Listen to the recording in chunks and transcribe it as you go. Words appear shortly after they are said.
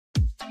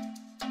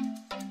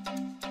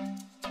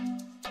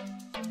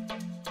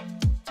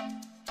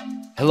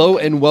Hello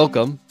and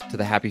welcome to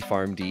the Happy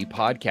PharmD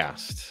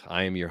podcast.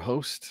 I am your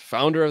host,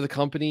 founder of the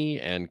company,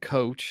 and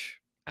coach,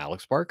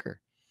 Alex Barker.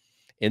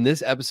 In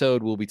this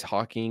episode, we'll be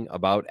talking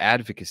about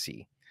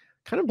advocacy,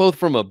 kind of both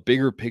from a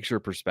bigger picture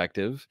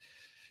perspective,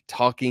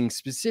 talking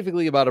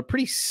specifically about a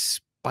pretty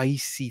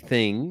spicy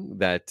thing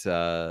that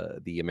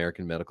the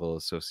American Medical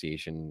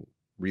Association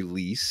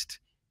released.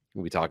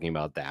 We'll be talking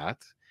about that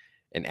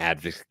and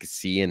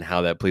advocacy and how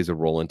that plays a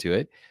role into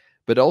it,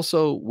 but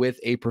also with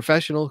a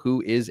professional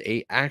who is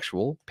an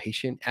actual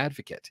patient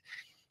advocate.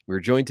 We're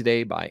joined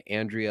today by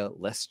Andrea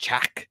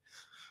Leschak.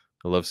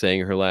 I love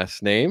saying her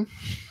last name.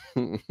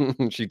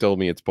 She told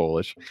me it's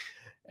Polish.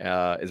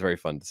 It's very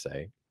fun to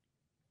say.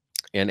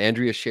 And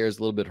Andrea shares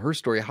a little bit her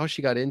story, how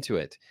she got into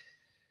it,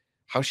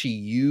 how she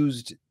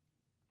used,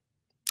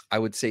 I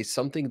would say,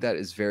 something that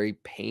is very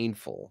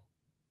painful,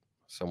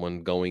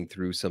 someone going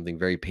through something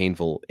very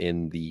painful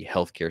in the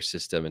healthcare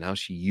system, and how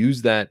she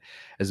used that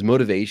as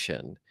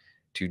motivation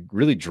to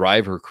really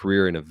drive her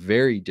career in a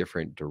very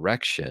different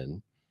direction.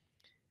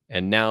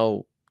 And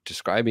now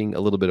describing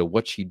a little bit of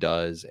what she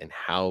does and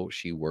how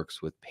she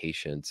works with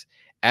patients,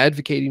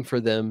 advocating for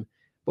them,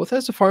 both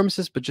as a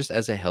pharmacist, but just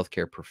as a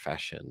healthcare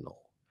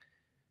professional.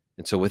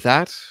 And so with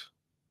that,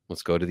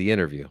 let's go to the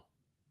interview.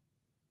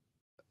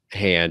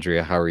 Hey,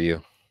 Andrea, how are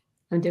you?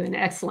 I'm doing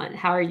excellent.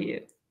 How are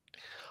you?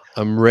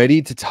 I'm ready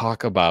to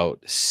talk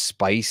about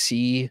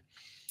spicy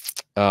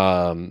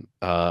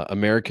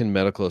American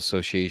Medical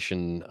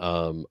Association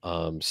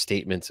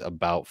statements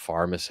about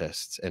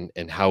pharmacists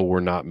and how we're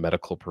not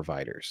medical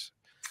providers.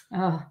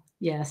 Oh,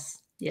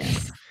 yes.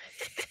 Yes.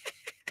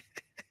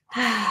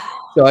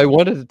 So I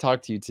wanted to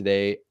talk to you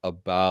today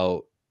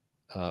about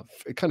kind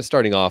of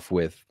starting off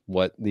with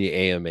what the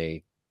AMA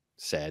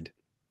said,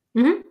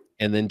 Mhm.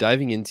 and then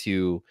diving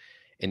into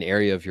an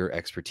area of your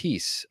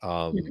expertise,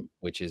 Mhm.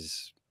 which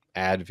is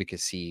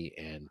advocacy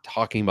and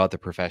talking about the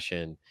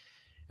profession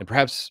and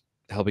perhaps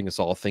helping us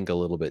all think a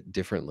little bit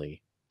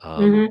differently.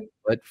 Mhm.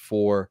 But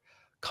for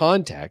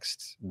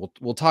context,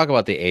 we'll talk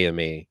about the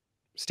AMA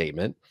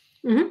statement.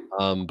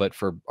 Mhm. But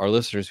for our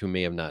listeners who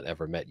may have not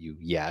ever met you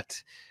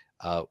yet,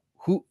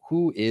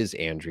 who is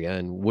Andrea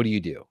and what do you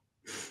do?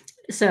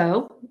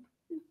 So,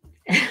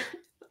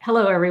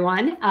 hello,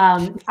 everyone.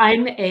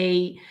 I'm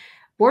a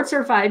board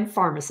certified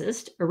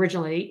pharmacist,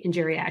 originally in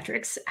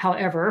geriatrics.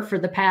 However, for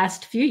the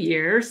past few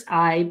years,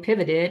 I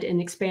pivoted and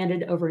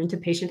expanded over into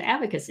patient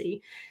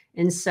advocacy.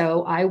 And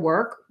so I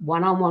work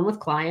one on one with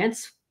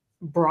clients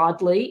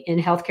broadly in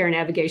healthcare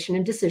navigation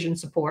and decision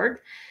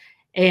support.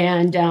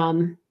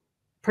 And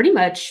pretty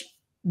much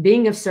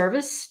being of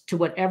service to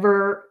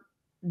whatever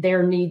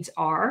their needs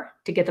are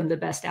to get them the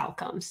best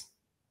outcomes,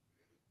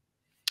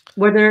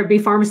 whether it be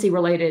pharmacy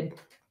related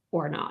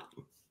or not.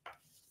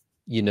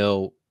 You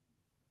know,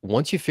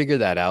 once you figure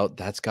that out,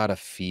 that's got to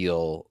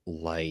feel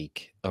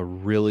like a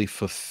really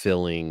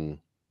fulfilling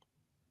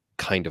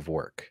kind of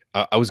work.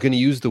 I was going to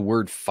use the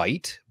word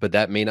fight, but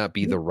that may not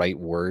be the right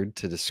word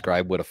to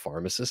describe what a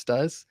pharmacist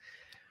does.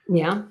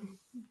 Yeah.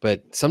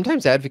 But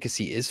sometimes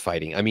advocacy is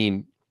fighting. I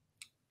mean,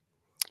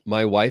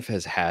 my wife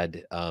has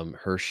had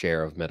her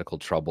share of medical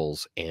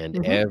troubles, and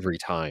Mm-hmm. every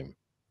time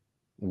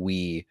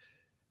we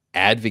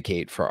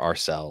advocate for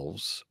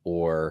ourselves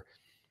or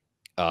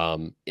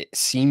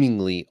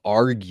seemingly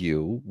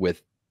argue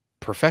with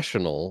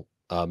professional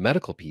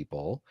medical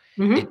people,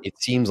 Mm-hmm. it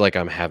seems like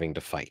I'm having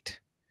to fight.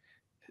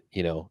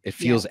 You know, it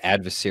feels Yes.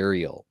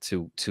 adversarial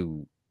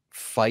to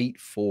fight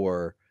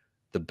for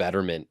the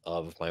betterment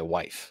of my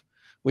wife,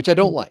 which I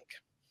don't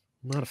like.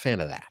 I'm not a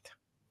fan of that.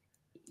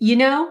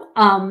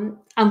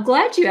 I'm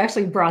glad you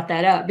actually brought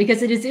that up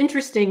because it is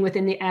interesting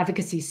within the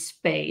advocacy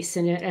space.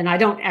 And I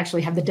don't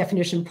actually have the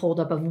definition pulled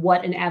up of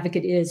what an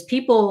advocate is.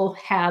 People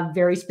have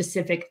very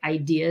specific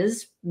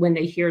ideas when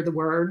they hear the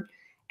word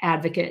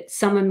advocate.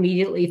 Some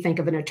immediately think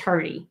of an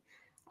attorney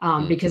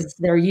Mhm, because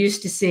they're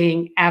used to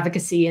seeing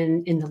advocacy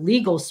in the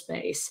legal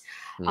space.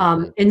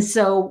 mhm. And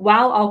so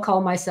while I'll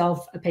call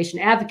myself a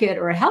patient advocate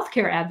or a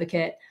healthcare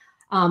advocate,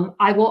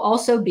 I will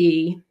also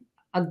be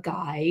a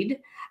guide.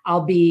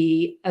 I'll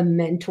be a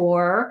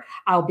mentor.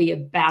 I'll be a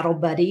battle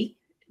buddy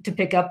to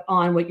pick up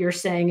on what you're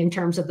saying in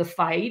terms of the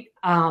fight.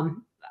 As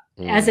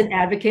Mm. an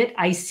advocate,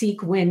 I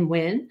seek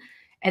win-win,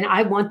 and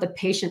I want the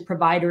patient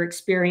provider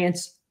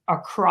experience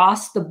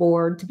across the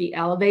board to be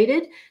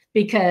elevated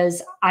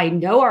because I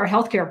know our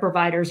healthcare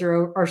providers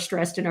are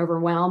stressed and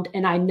overwhelmed,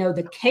 and I know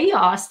the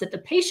chaos that the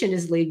patient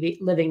is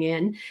living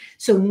in.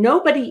 So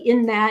nobody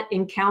in that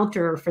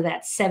encounter for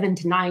that 7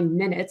 to 9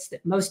 minutes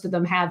that most of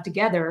them have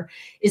together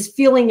is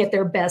feeling at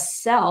their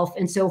best self.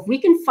 And so if we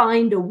can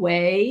find a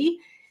way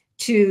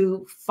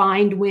to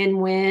find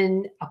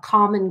win-win, a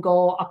common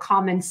goal, a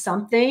common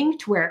something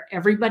to where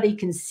everybody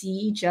can see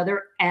each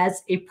other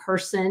as a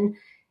person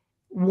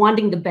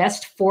wanting the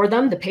best for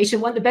them, the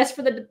patient wanting the best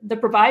for the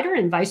provider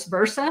and vice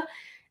versa,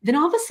 then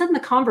all of a sudden the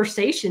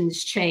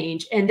conversations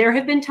change. And there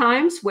have been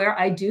times where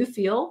I do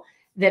feel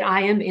that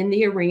I am in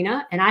the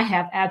arena and I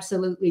have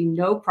absolutely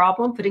no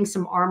problem putting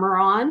some armor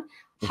on,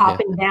 Yeah.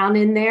 hopping down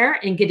in there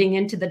and getting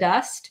into the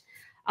dust.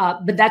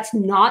 But that's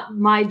not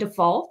my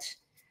default.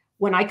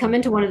 When I come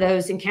into one of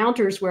those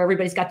encounters where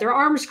everybody's got their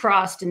arms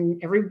crossed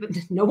and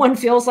no one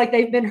feels like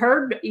they've been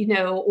heard,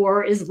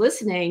 or is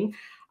listening,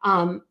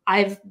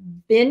 I've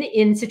been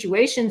in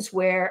situations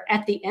where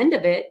at the end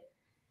of it,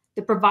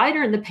 the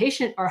provider and the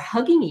patient are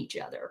hugging each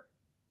other.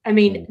 I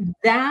mean,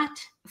 that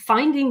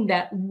finding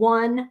that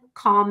one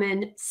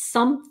common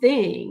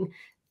something,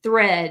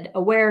 thread,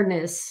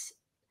 awareness,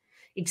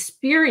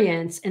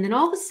 experience, and then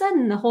all of a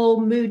sudden the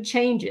whole mood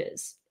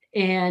changes.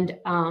 And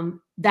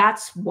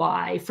that's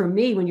why, for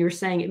me, when you're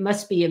saying it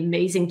must be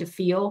amazing to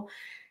feel,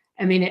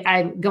 I mean,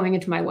 I'm going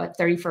into my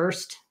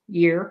 31st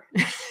year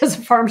as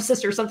a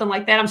pharmacist or something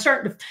like that. I'm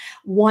starting to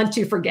want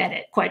to forget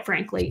it, quite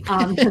frankly,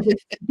 because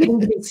it's getting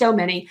to be so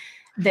many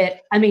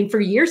that, I mean, for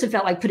years it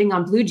felt like putting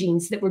on blue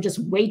jeans that were just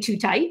way too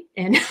tight,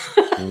 and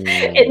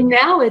and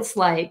now it's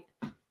like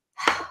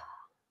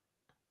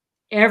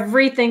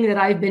everything that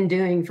I've been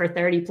doing for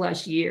 30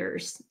 plus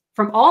years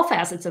from all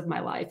facets of my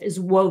life is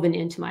woven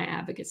into my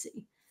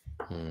advocacy.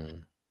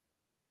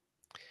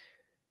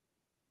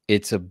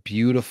 It's a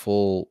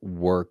beautiful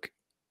work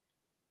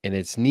and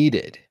it's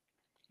needed.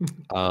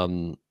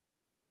 And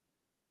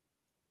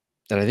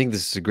I think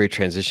this is a great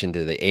transition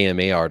to the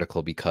AMA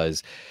article,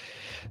 because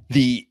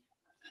the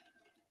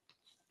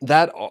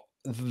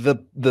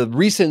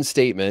recent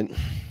statement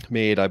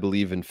made, I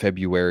believe, in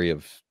February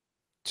of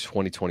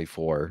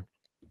 2024,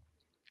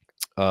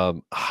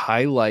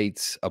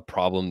 highlights a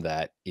problem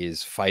that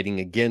is fighting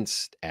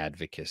against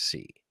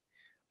advocacy,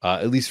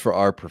 at least for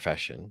our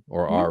profession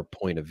or our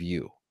point of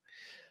view.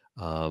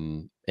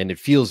 And it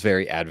feels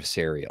very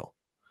adversarial.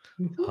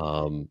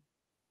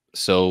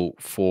 So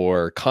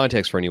for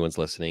context for anyone's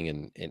listening,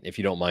 and if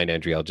you don't mind,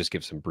 Andrea, I'll just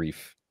give some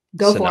brief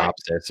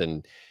synopsis,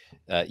 and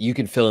you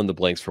can fill in the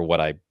blanks for what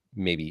I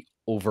maybe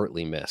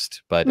overtly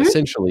missed. But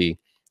essentially,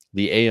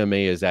 the AMA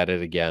is at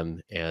it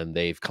again, and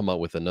they've come up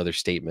with another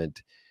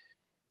statement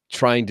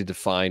trying to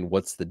define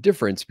what's the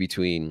difference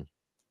between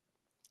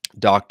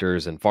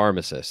doctors and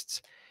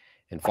pharmacists.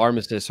 And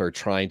pharmacists are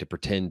trying to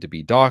pretend to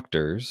be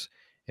doctors,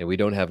 and we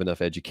don't have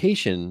enough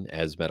education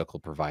as medical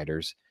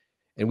providers,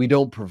 and we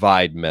don't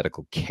provide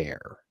medical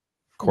care,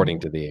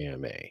 according to the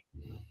AMA.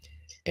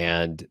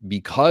 And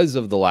because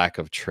of the lack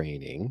of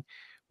training,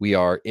 we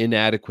are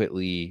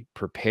inadequately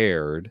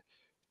prepared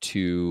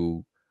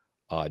to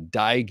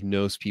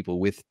diagnose people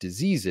with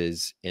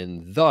diseases,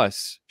 and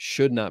thus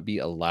should not be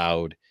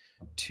allowed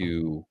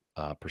to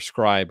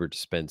prescribe or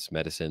dispense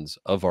medicines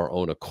of our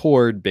own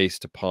accord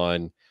based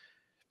upon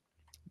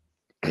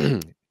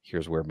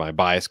here's where my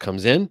bias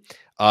comes in,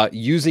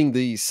 using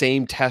the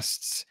same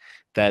tests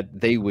that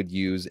they would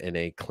use in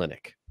a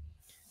clinic.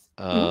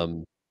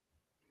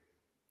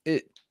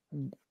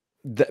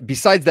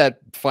 Besides that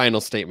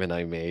final statement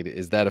I made,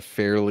 is that a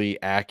fairly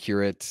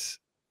accurate,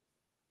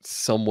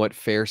 somewhat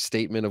fair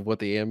statement of what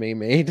the AMA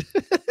made?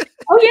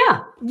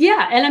 Oh,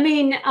 yeah. And I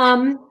mean,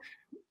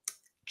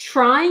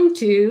 trying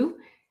to,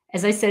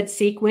 as I said,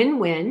 seek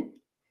win-win.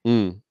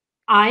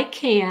 I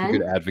can.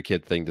 Good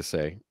advocate thing to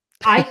say.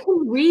 I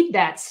can read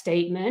that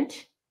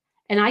statement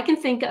and I can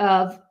think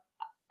of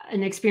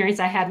an experience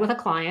I had with a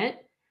client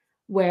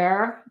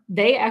where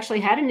they actually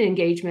had an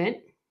engagement.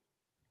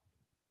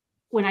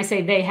 When I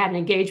say they had an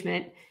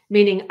engagement,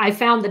 meaning I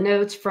found the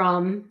notes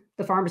from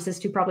the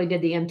pharmacist who probably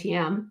did the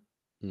MTM.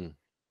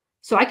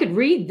 So I could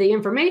read the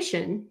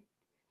information.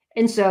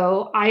 And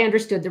so I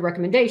understood the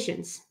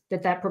recommendations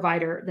that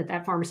provider,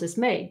 that pharmacist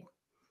made.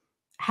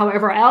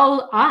 However,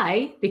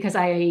 because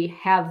I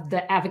have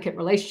the advocate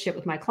relationship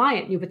with my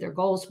client, knew what their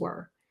goals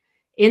were.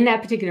 In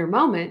that particular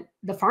moment,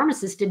 the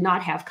pharmacist did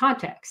not have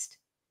context.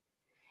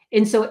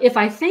 And so if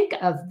I think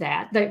of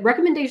that, the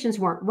recommendations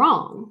weren't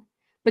wrong,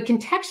 but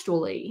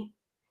contextually,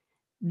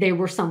 they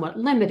were somewhat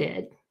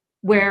limited.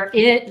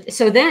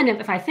 So then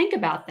if I think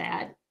about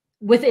that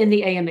within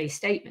the AMA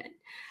statement,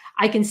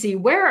 I can see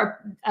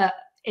where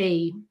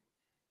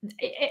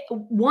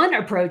one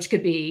approach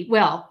could be,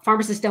 well,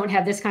 pharmacists don't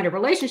have this kind of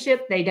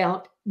relationship. They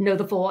don't know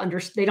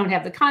they don't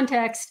have the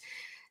context.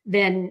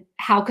 Then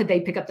how could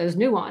they pick up those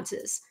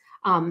nuances?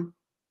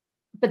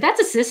 But that's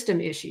a system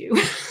issue.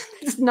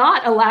 It's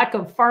not a lack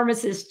of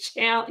pharmacist,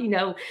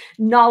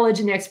 knowledge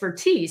and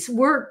expertise.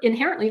 We're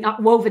inherently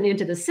not woven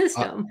into the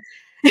system.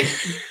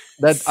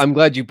 I'm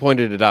glad you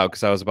pointed it out,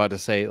 because I was about to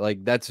say,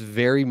 like, that's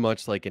very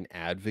much like an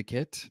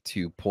advocate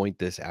to point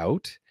this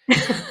out.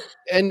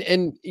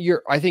 And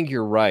I think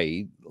you're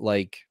right.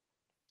 Like,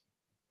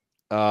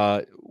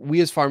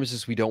 we as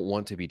pharmacists, we don't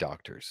want to be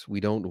doctors. We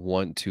don't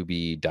want to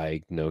be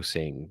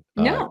diagnosing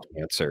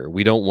cancer.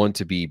 We don't want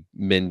to be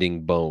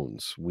mending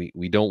bones.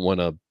 We don't want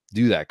to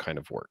do that kind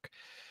of work.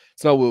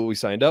 It's not what we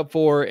signed up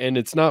for, and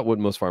it's not what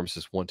most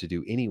pharmacists want to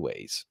do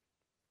anyways.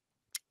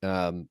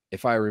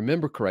 If I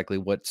remember correctly,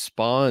 what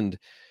spawned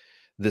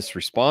this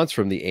response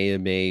from the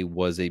AMA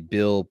was a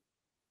bill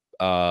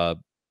that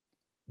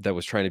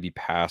was trying to be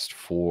passed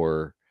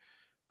for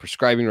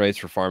prescribing rights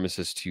for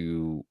pharmacists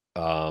to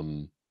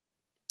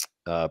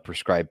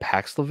prescribe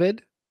Paxlovid.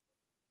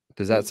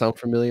 Does that sound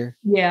familiar?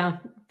 Yeah,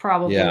 Yeah.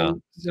 probably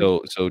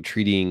the So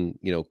treating,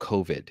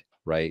 COVID,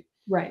 right?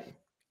 right.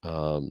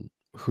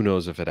 Who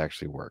knows if it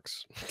actually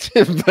works.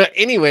 But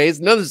anyways,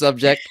 another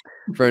subject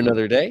for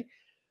another day.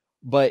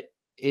 But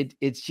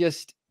it's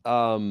just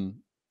I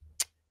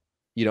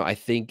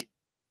think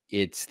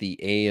it's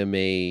the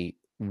AMA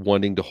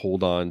wanting to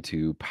hold on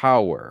to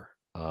power,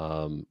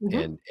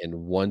 Mhm. and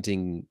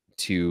wanting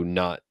to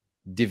not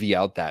divvy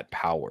out that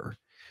power,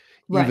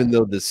 Right. even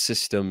though the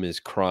system is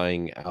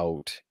crying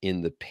out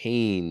in the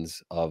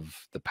pains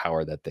of the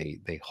power that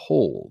they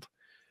hold,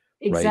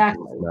 right? It's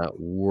Exactly. not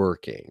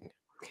working,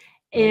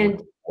 not And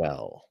working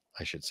well,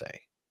 I should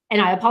say.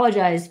 I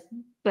apologize,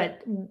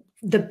 but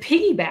the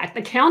piggyback,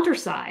 the counter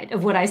side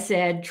of what I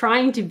said,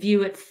 trying to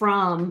view it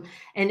from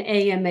an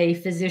AMA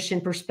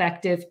physician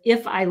perspective,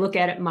 if I look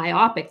at it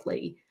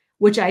myopically,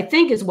 which I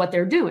think is what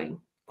they're doing,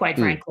 quite Mm,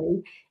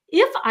 frankly.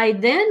 If I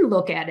then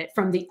look at it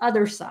from the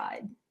other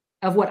side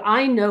of what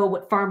I know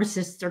what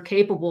pharmacists are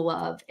capable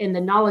of and the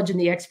knowledge and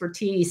the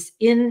expertise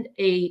in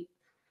a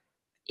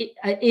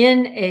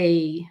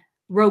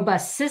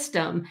robust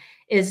system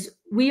is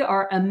we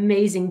are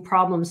amazing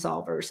problem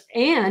solvers,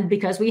 and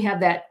because we have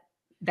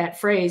that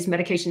phrase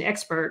medication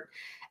expert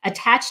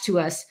attached to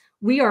us,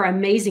 we are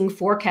amazing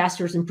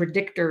forecasters and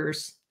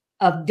predictors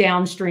of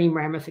downstream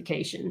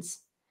ramifications,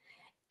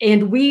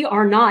 and we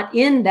are not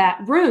in that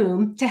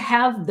room to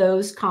have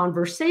those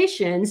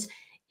conversations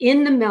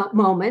in the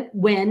moment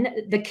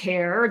when the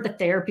care, the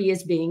therapy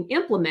is being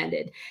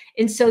implemented.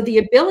 And so the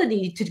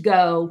ability to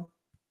go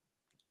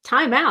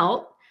time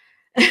out,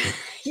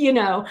 you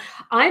know,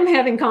 I'm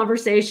having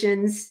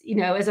conversations,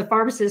 as a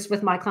pharmacist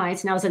with my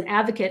clients. Now, as an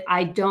advocate,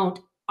 I don't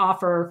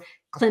offer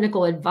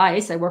clinical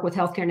advice. I work with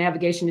healthcare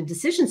navigation and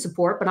decision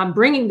support, but I'm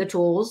bringing the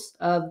tools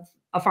of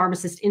a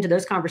pharmacist into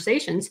those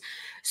conversations.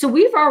 So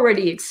we've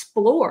already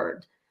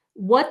explored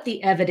what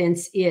the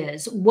evidence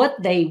is,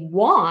 what they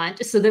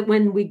want, so that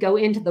when we go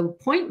into the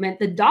appointment,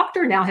 the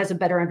doctor now has a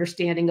better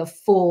understanding of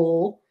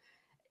full,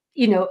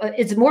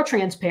 it's more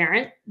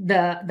transparent.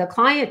 The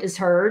client is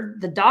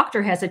heard, the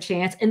doctor has a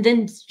chance, and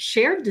then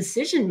shared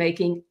decision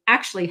making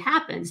actually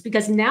happens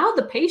because now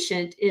the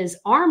patient is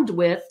armed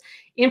with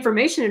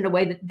information in a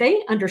way that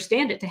they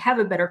understand it to have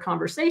a better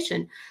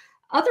conversation.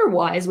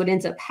 Otherwise, what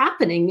ends up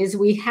happening is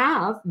we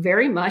have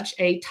very much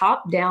a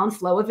top down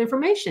flow of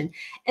information,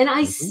 and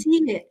I mhm.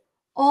 see it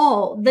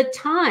all the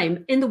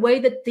time in the way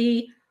that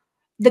the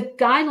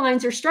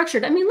guidelines are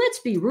structured. I mean, let's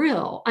be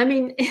real. I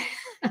mean,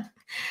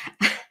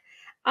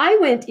 I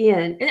went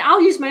in, and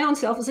I'll use my own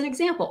self as an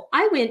example.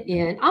 I went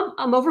in,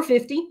 I'm over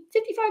 50,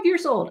 55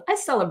 years old. I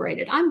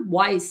celebrated. I'm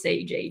wise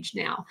sage age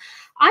now.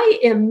 I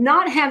am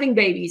not having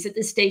babies at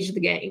this stage of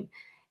the game.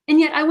 And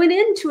yet I went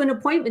into an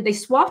appointment. They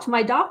swapped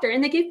my doctor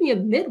and they gave me a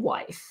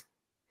midwife.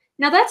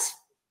 Now that's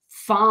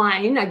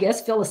fine, I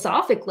guess,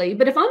 philosophically.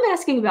 But if I'm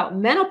asking about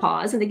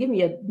menopause and they give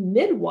me a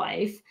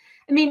midwife,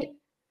 I mean,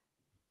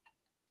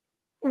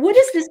 what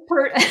is this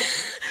per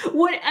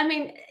what I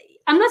mean,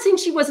 I'm not saying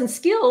she wasn't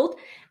skilled,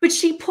 but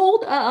she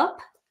pulled up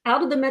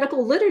out of the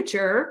medical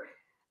literature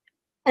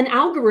an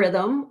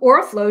algorithm or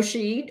a flow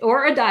sheet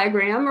or a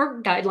diagram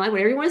or guideline,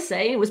 whatever you want to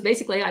say. It was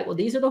basically like, well,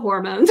 these are the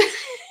hormones.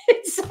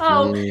 So,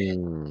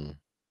 Mm,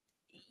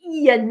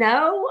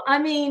 I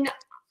mean,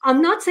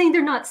 I'm not saying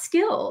they're not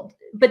skilled,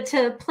 but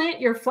to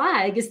plant your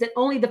flag is that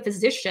only the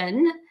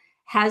physician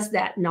has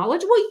that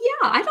knowledge. Well,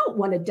 yeah, I don't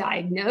want to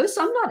diagnose.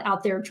 I'm not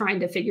out there trying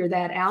to figure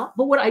that out.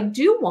 But what I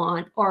do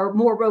want are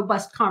more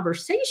robust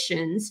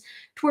conversations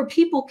to where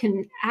people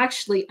can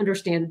actually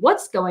understand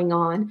what's going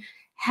on,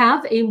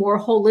 have a more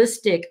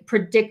holistic,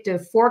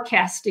 predictive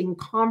forecasting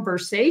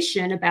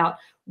conversation about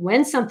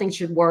when something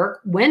should work,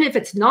 when if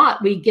it's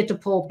not, we get to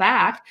pull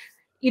back,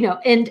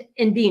 and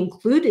be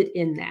included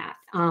in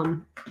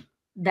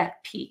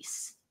that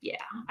piece.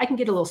 Yeah, I can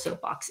get a little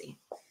soapboxy.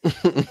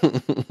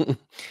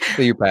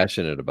 but you're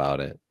passionate about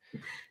it,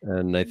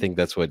 and I think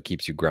that's what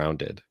keeps you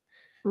grounded.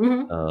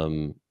 Mhm.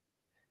 Um,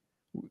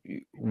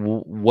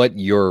 what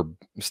your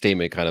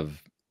statement kind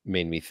of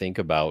made me think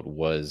about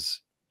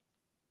was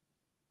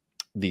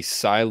the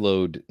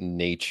siloed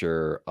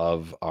nature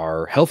of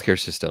our healthcare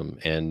system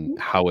and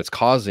how it's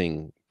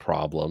causing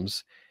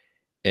problems,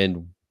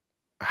 and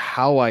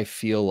how I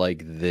feel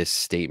like this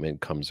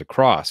statement comes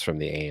across from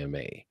the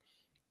AMA,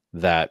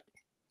 that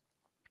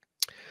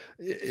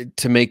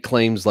to make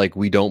claims like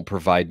we don't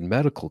provide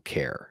medical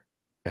care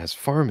as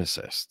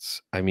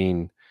pharmacists. I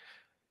mean,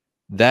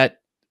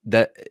 that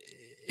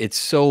it's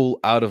so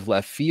out of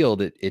left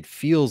field. It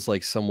feels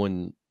like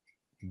someone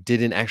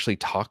didn't actually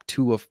talk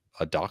to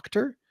a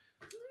doctor.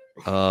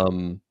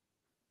 Um,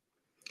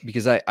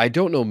 because I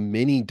don't know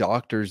many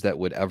doctors that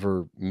would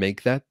ever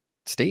make that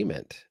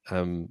statement.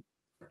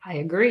 I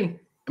agree.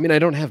 I mean, I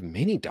don't have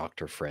many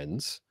doctor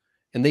friends,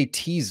 and they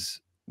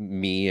tease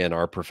me and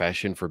our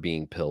profession for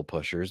being pill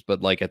pushers,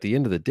 but, like, at the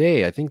end of the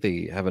day, I think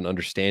they have an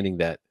understanding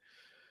that,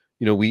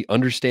 we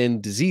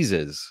understand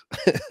diseases.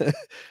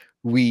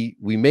 We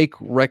make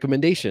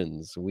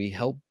recommendations. We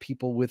help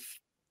people with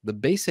the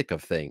basic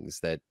of things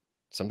that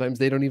sometimes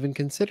they don't even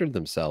consider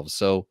themselves.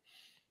 So,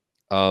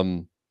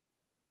 um,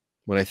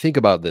 when I think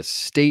about this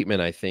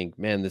statement, I think,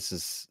 man, this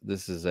is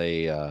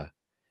a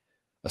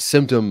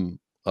symptom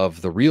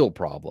of the real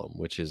problem,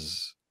 which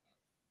is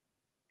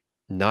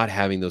not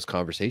having those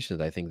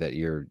conversations. I think that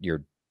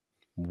you're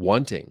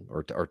wanting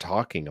or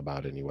talking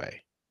about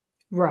anyway.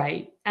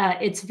 Right.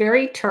 It's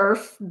very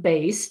turf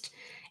based,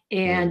 Mm,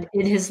 and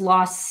it has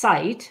lost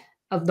sight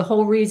of the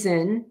whole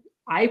reason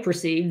I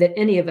perceive that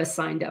any of us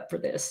signed up for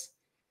this.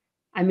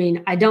 I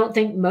mean, I don't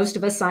think most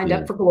of us signed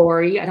up mm, for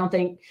glory. I don't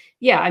think,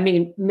 yeah, I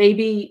mean,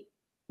 maybe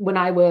when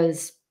I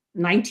was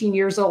 19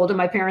 years old and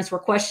my parents were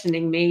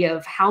questioning me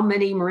of how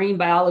many marine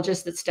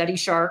biologists that study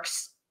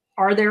sharks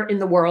are there in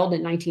the world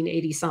in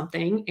 1980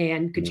 something,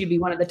 and could mm, you be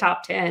one of the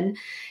top 10?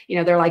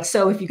 They're like,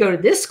 so if you go to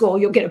this school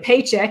you'll get a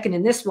paycheck, and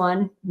in this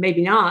one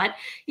maybe not.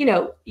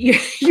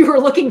 You were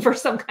looking for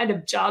some kind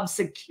of job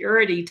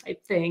security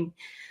type thing.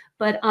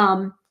 But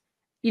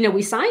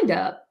we signed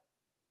up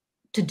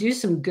to do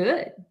some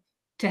good,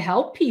 to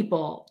help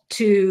people,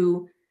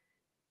 to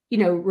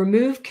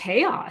remove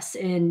chaos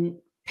and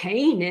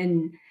pain.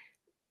 And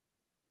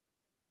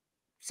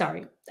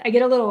sorry, I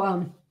get a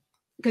little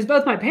because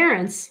both my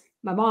parents,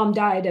 my mom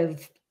died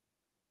of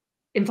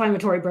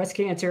inflammatory breast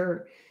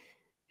cancer,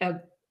 a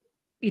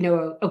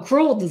a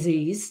cruel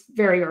disease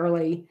very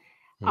early.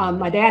 My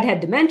mm, dad had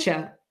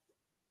dementia.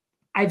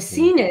 I've mm,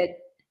 seen it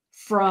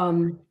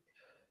from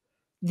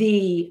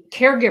the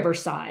caregiver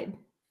side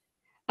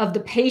of the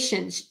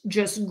patients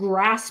just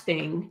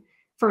grasping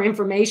for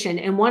information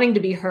and wanting to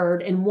be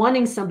heard and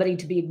wanting somebody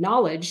to be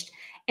acknowledged.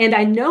 And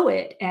I know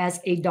it as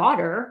a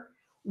daughter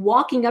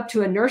walking up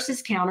to a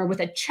nurse's counter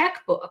with a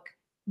checkbook,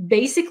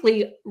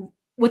 basically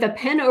with a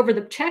pen over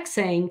the check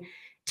saying,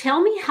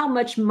 tell me how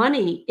much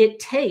money it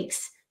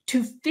takes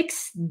to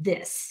fix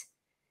this.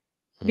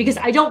 Because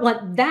mm, I don't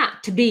want that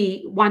to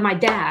be why my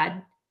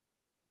dad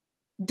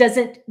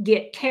doesn't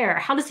get care.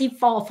 How does he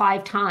fall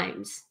 5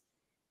 times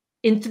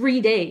in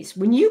 3 days?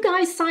 When you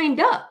guys signed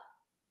up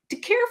to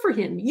care for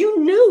him, you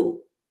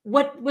knew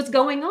what was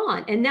going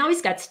on. And now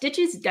he's got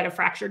stitches, he's got a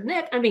fractured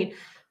neck. I mean,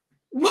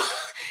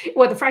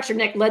 well, the fractured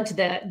neck led to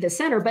the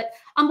center, but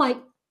I'm like,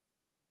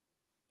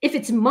 if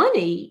it's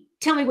money,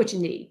 tell me what you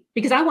need,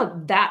 because I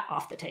want that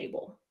off the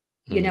table.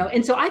 mm,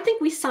 And so I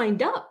think we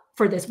signed up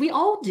for this. We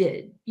all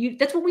did.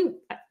 That's what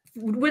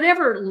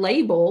whatever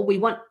label we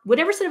want,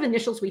 whatever set of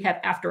initials we have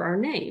after our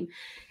name.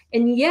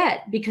 And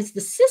yet, because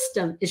the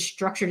system is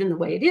structured in the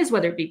way it is,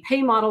 whether it be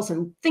pay models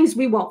and things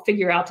we won't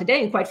figure out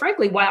today, and quite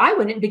frankly, why I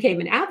went and became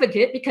an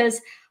advocate, because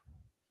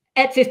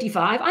at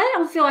 55, I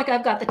don't feel like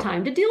I've got the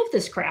time to deal with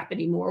this crap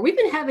anymore. We've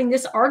been having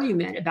this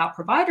argument about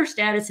provider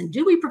status and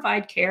do we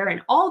provide care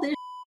and all this.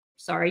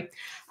 Sorry,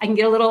 I can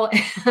get a little,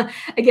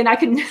 again, I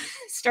can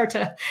start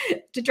to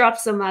drop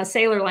some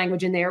sailor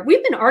language in there.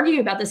 We've been arguing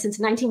about this since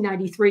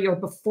 1993 or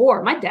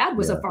before. My dad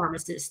was yeah. a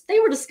pharmacist. They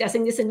were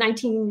discussing this in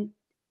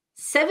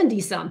 1970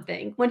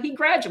 something when he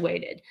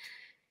graduated.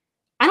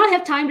 I don't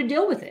have time to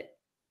deal with it.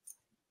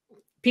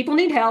 People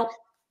need help.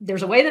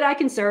 There's a way that I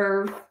can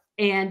serve,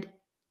 and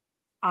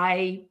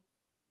I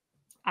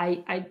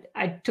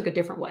took a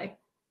different way.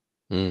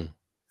 Mm.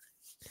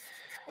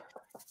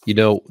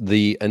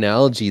 The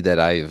analogy that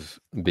I've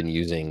been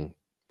using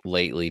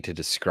lately to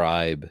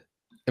describe,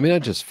 I mean,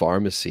 not just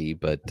pharmacy,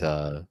 but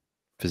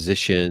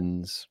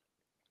physicians,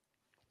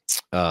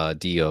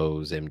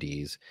 DOs,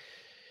 MDs,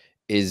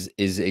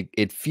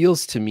 it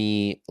feels to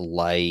me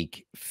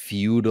like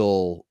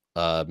feudal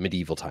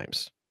medieval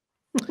times.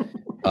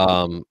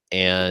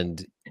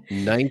 And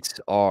knights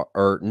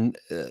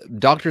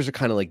doctors are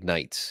kind of like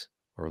knights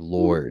or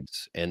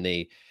lords, and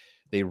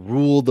they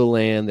rule the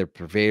land, they're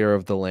purveyor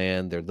of the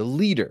land, they're the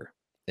leader,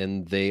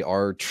 and they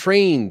are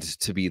trained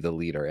to be the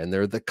leader, and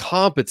they're the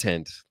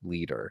competent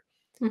leader.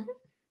 Mhm,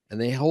 And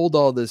they hold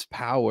all this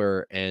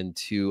power, and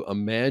to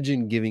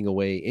imagine giving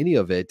away any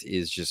of it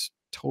is just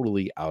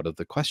totally out of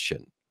the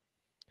question.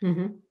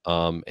 mhm,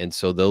 And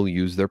so they'll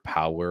use their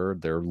power,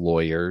 their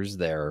lawyers,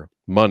 their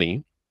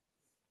money,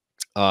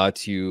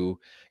 to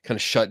kind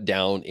of shut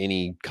down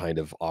any kind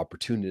of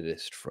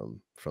opportunist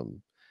from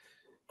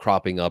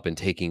cropping up and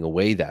taking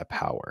away that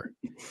power.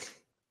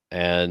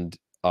 And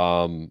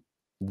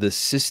the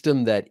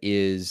system that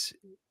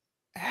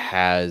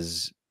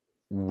has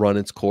run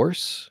its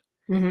course.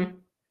 mhm,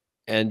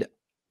 And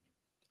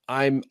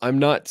I'm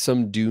not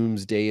some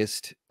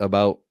doomsdayist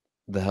about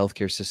the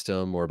healthcare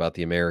system or about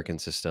the American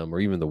system or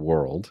even the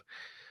world.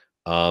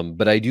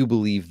 But I do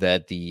believe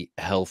that the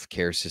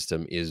healthcare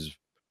system is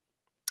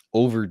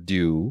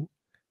overdue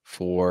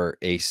for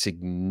a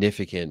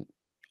significant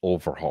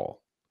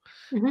overhaul.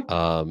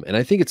 mhm. And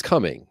I think it's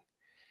coming.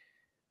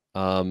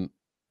 Um,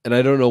 and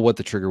I don't know what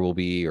the trigger will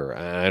be, or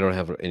I don't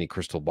have any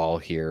crystal ball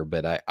here,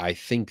 but I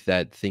think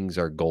that things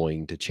are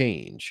going to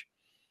change.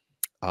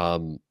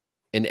 Um,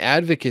 and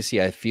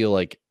advocacy, I feel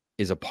like,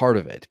 is a part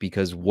of it,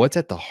 because what's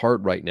at the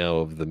heart right now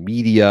of the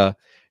media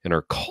and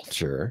our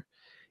culture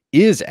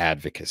is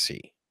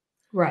advocacy.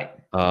 Right.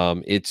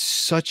 It's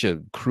such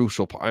a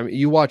crucial part. I mean,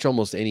 you watch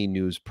almost any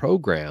news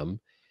program,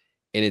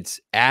 and it's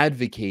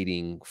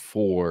advocating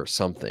for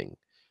something.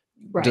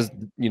 Right. does,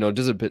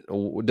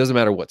 it doesn't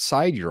matter what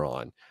side you're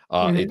on.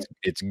 Mhm.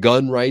 It's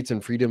gun rights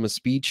and freedom of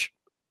speech,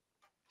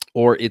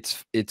 or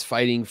it's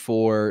fighting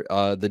for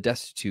the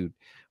destitute,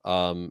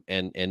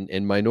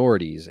 and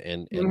minorities,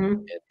 Mhm.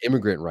 and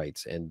immigrant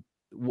rights, and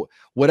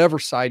whatever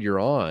side you're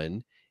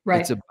on,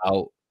 it's Right.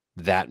 about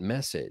that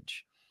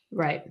message.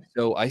 Right.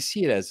 So I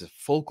see it as a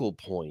focal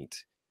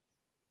point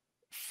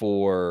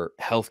for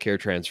healthcare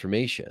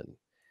transformation.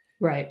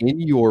 Right. In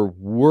your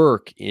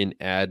work in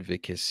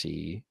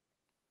advocacy,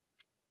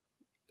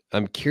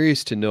 I'm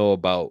curious to know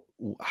about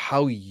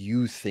how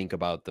you think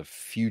about the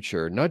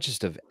future, not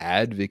just of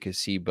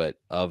advocacy, but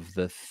of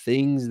the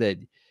things that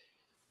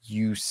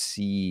you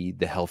see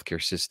the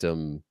healthcare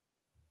system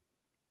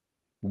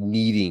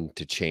needing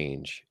to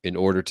change in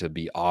order to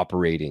be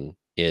operating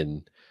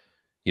in,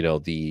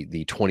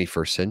 the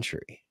 21st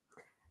century.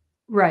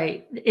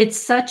 Right. It's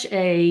such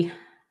a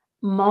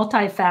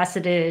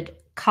multifaceted,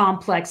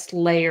 complex,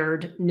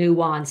 layered,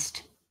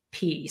 nuanced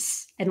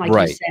piece. And like you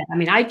Right. said, I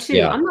mean, I too,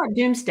 Yeah. I'm not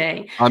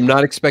doomsday, I'm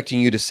not expecting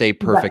you to say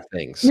but perfect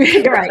things.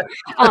 you're right.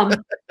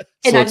 And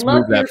So I let's love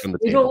move your that from the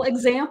feudal table.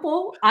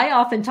 example. I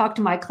often talk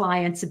to my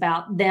clients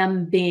about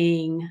them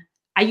being,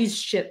 I'll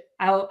use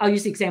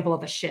the example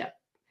of a ship.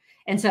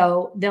 And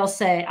so I'll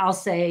say,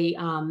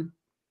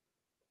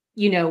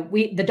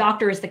 the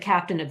doctor is the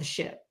captain of the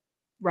ship,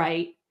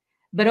 right?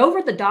 But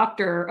over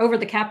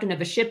the captain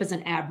of a ship is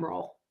an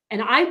admiral.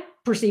 And I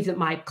perceive that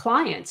my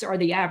clients are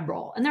the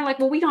admiral. And they're like,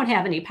 well, we don't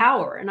have any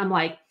power. And I'm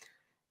like,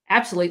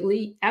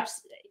 absolutely.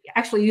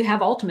 Actually, you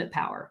have ultimate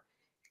power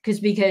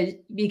because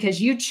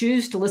you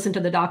choose to listen to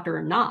the doctor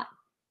or not.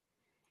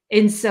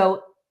 And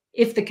so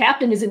if the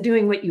captain isn't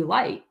doing what you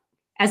like,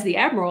 as the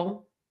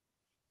admiral,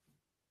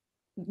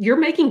 you're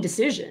making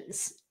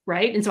decisions,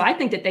 right? And so I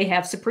think that they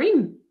have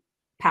supreme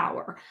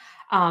power.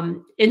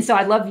 And so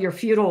I love your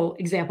feudal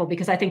example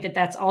because I think that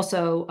that's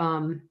also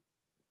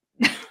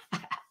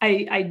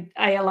I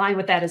align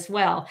with that as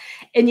well.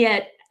 And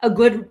yet a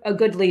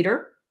good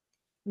leader,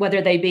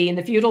 whether they be in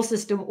the feudal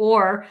system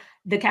or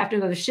the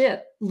captain of a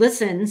ship,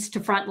 listens to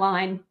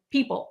frontline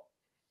people.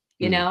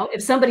 Mhm.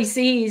 If somebody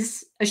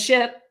sees a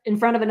ship in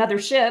front of another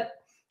ship,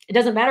 it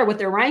doesn't matter what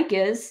their rank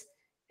is.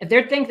 If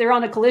they think they're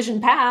on a collision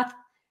path,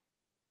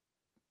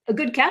 a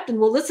good captain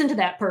will listen to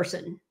that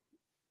person,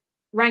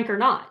 rank or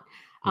not.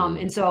 Mm.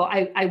 And so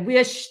I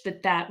wish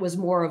that was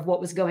more of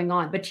what was going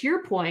on. But to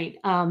your point,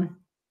 I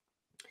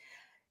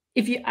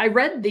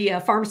read the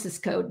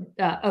pharmacist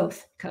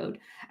oath code.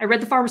 I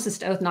read the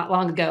pharmacist oath not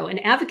long ago,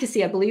 and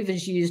advocacy, I believe,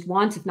 is used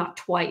once, if not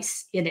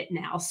twice, in it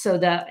now.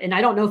 And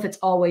I don't know if it's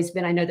always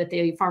been. I know that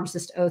the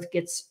pharmacist oath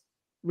gets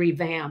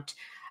revamped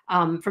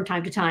from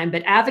time to time,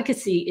 but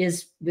advocacy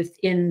is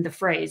within the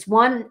phrase.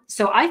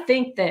 So I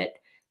think that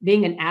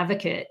being an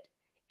advocate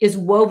is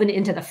woven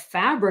into the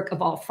fabric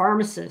of all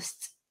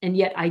pharmacists, and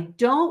yet I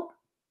don't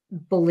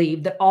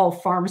believe that all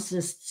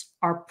pharmacists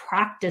are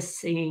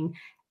practicing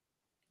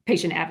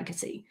patient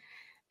advocacy,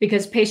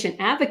 because patient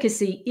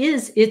advocacy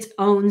is its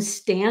own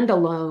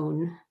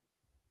standalone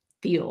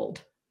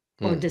field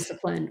or Mm.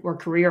 discipline or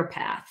career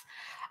path.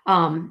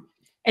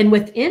 And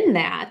within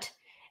that,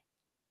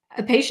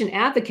 a patient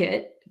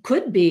advocate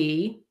could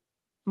be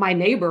my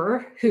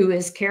neighbor who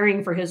is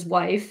caring for his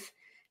wife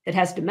that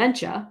has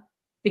dementia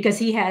because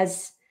he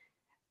has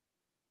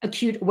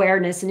acute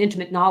awareness and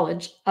intimate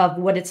knowledge of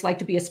what it's like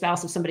to be a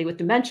spouse of somebody with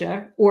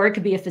dementia, or it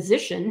could be a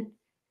physician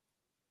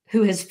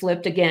who has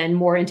flipped again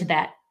more into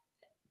that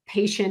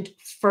patient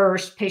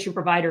first, patient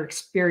provider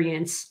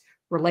experience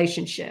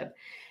relationship.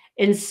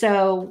 And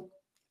so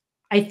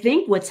I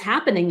think what's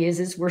happening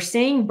is we're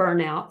seeing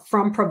burnout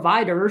from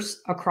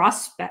providers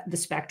across the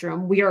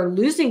spectrum. We are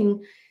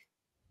losing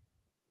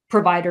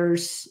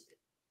providers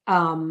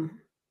um,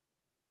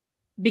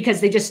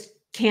 because they just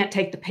can't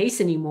take the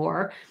pace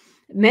anymore.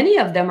 Many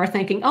of them are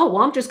thinking, oh,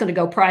 well, I'm just going to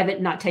go private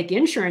and not take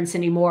insurance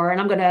anymore.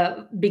 And I'm going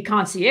to be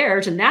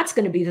concierge, and that's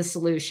going to be the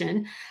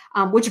solution,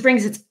 which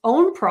brings its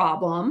own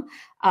problem,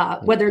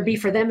 whether it be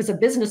for them as a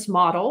business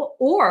model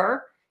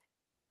or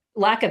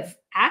lack of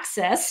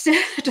access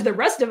to the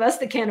rest of us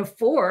that can't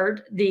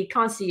afford the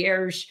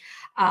concierge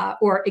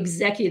or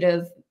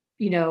executive,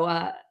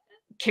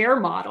 care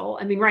model.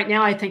 I mean, right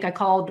now, I think I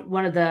called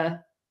one of the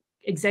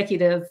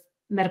executive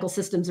medical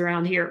systems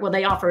around here. Well,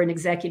 they offer an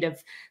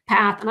executive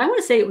path. And I want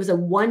to say it was a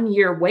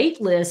 1-year wait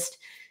list,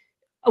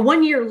 a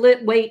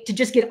 1-year wait to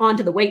just get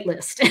onto the wait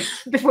list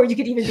before you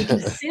could even be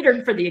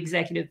considered for the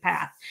executive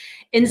path.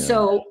 And Yeah.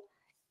 so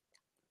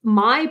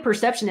my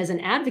perception as an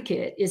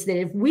advocate is that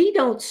if we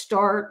don't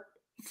start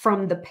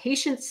from the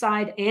patient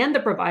side and the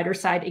provider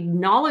side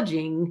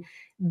acknowledging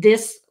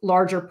this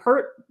larger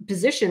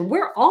position,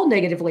 we're all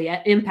negatively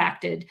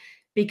impacted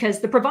because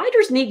the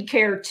providers need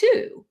care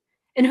too.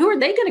 And who are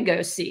they going to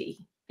go see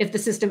if the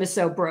system is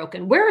so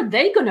broken? Where are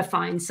they going to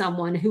find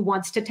someone who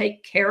wants to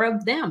take care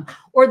of them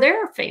or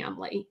their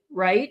family,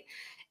 right?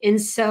 And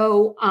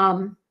so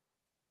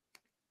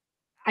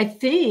I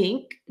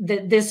think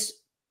that this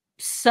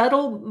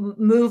subtle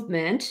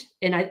movement,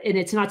 and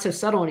it's not so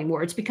subtle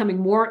anymore, it's becoming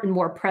more and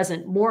more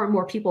present. More and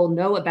more people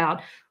know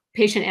about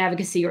patient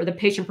advocacy or the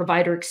patient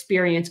provider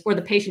experience or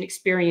the patient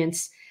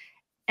experience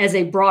as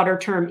a broader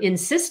term in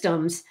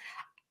systems,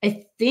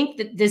 I think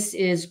that this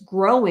is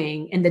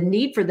growing and the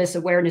need for this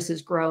awareness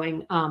is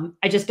growing.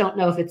 I just don't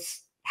know if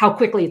it's how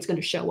quickly it's going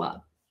to show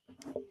up.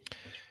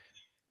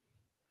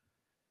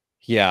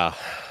 Yeah.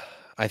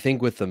 I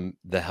think with the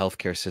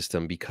healthcare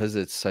system, because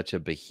it's such a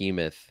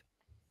behemoth,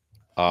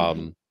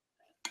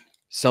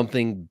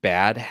 something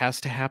bad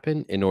has to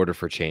happen in order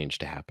for change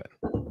to happen.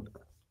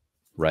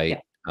 Right?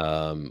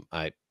 Yeah.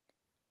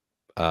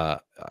 Uh,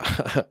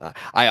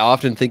 I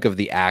often think of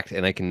the act,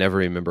 and I can never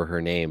remember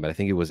her name, but I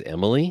think it was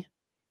Emily.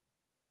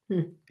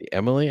 The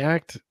Emily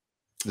Act?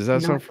 Does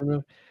that sound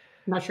familiar?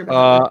 Not sure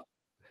about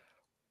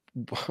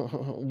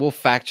We'll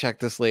fact check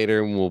this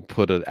later, and we'll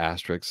put an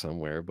asterisk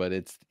somewhere, but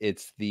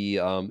it's the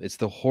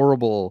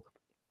horrible,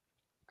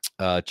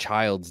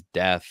 child's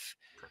death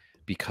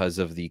because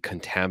of the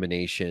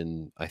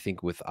contamination, I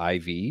think, with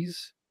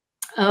IVs.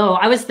 Oh,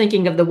 I was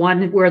thinking of the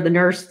one where the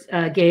nurse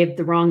gave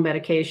the wrong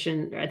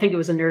medication. I think it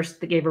was a nurse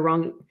that gave a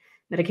wrong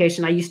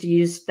medication. I used to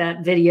use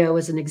that video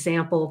as an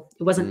example.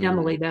 It wasn't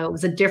Emily, though. It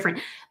was a different.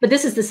 But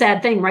this is the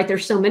sad thing, right?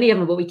 There's so many of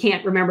them, but we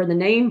can't remember the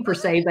name per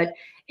se. But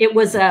it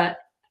was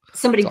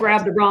somebody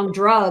grabbed the wrong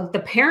drug. The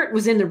parent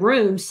was in the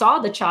room, saw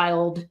the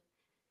child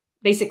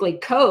basically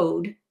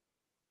code,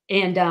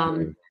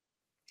 and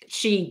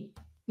she,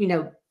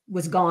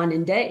 was gone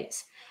in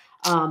days.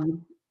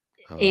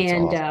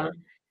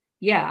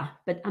 Yeah,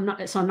 but I'm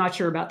not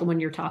sure about the one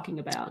you're talking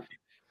about.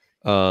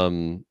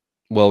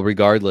 Well,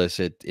 regardless,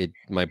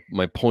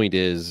 my point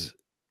is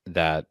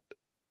that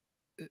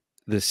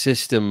the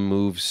system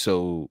moves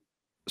so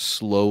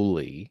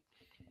slowly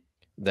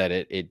that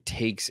it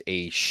takes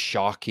a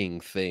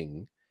shocking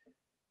thing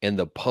and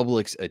the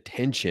public's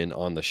attention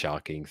on the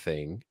shocking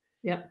thing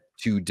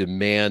to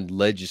demand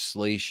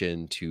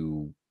legislation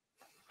to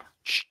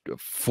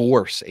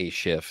force a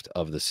shift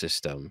of the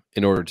system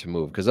in order to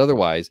move, because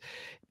otherwise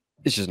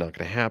it's just not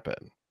going to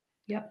happen.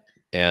 Yep.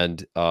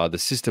 And the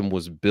system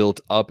was built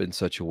up in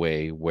such a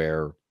way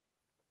where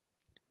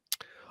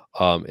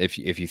if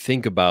you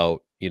think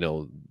about,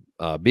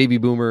 baby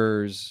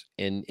boomers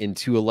and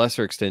to a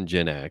lesser extent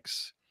Gen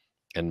X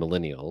and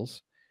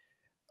millennials,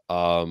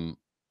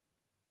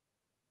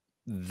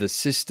 the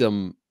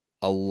system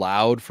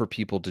allowed for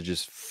people to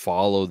just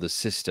follow the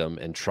system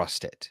and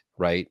trust it,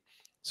 right?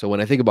 So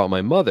when I think about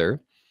my mother,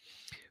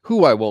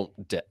 who I won't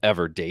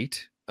ever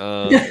date,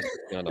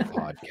 especially on a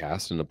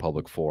podcast in a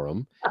public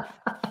forum,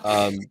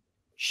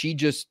 she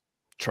just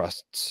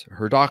trusts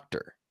her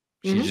doctor.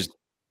 She just,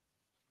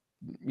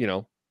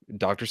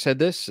 doctor said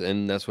this,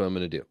 and that's what I'm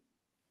going to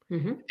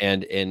do.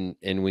 And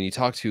when you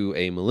talk to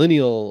a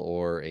millennial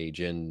or a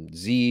Gen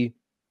Z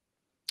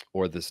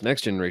or this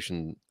next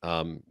generation,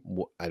 I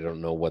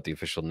don't know what the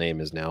official name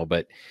is now,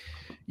 but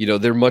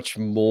they're much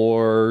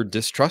more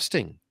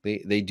distrusting.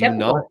 They do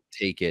not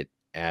take it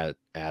at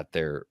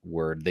their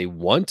word. They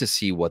want to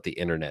see what the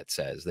internet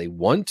says. They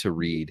want to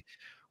read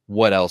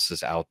what else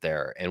is out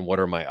there and what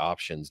are my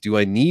options. Do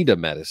I need a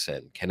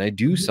medicine? Can I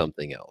do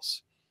something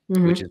else?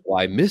 Which is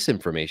why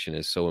misinformation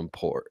is so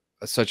important,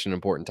 such an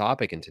important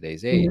topic in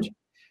today's age.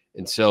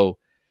 And so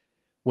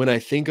when I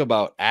think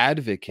about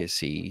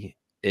advocacy,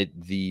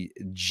 the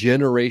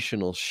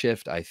generational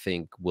shift, I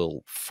think,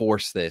 will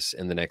force this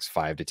in the next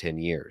 5 to 10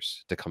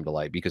 years to come to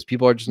light, because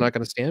people are just not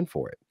going to stand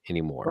for it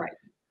anymore.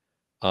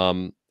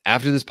 Right.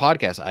 After this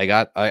podcast,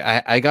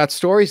 I got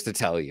stories to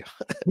tell you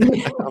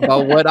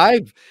about what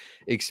I've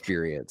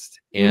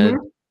experienced. And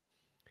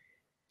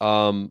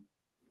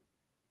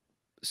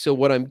so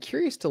what I'm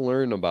curious to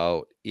learn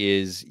about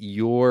is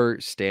your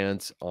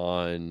stance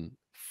on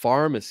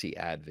pharmacy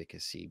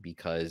advocacy,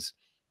 because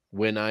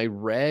when I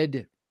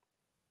read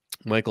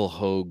Michael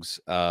Hoag's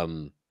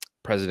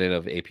president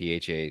of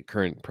APHA,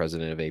 current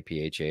president of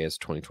APHA as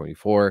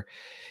 2024,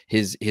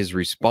 his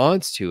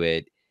response to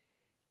it,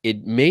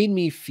 it made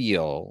me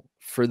feel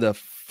for the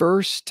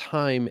first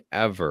time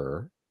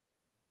ever,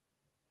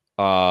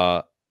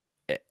 and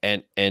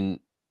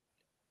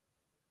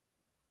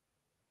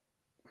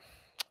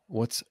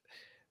what's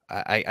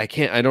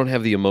I don't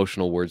have the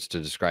emotional words to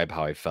describe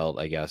how I felt,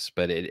 I guess,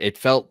 but it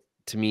felt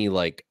to me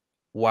like,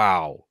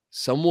 wow,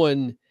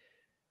 someone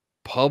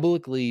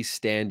publicly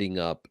standing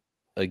up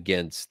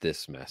against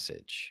this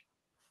message.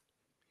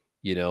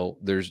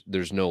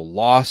 There's no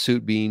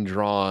lawsuit being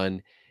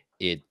drawn.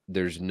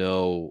 There's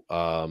no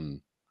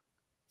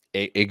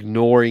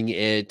ignoring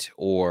it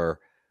or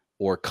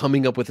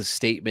coming up with a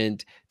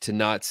statement to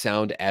not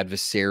sound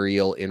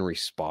adversarial in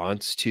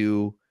response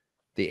to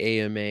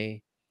the AMA.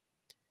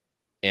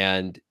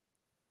 And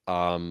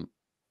I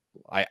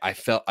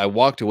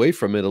walked away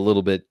from it a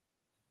little bit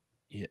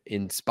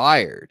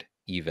inspired,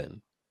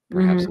 even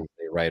perhaps is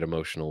the right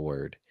emotional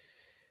word.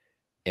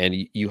 And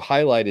you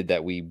highlighted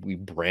that we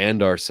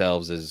brand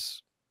ourselves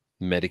as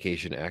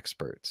medication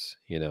experts,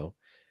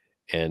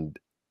 and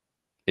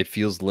it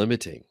feels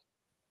limiting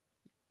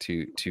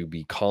to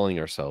be calling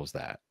ourselves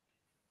that.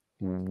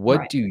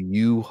 What do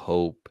you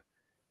hope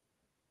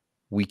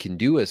we can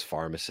do as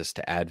pharmacists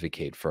to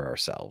advocate for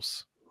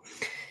ourselves?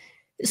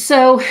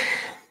 So,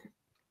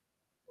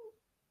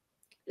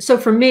 so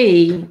for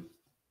me,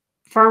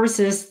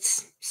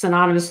 pharmacists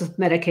synonymous with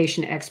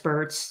medication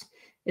experts.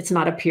 It's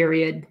not a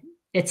period,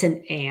 it's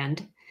an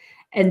and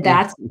Mm,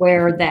 that's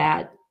where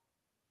that,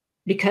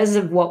 because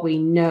of what we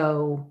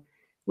know,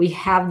 we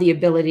have the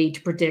ability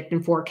to predict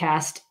and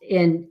forecast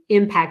and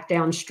impact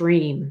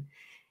downstream,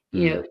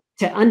 mm,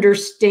 to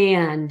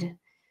understand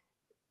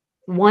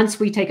once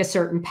we take a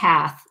certain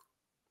path,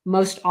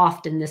 most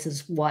often this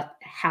is what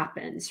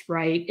happens,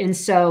 right? And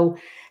so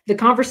the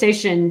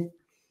conversation,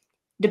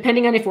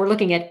 depending on if we're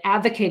looking at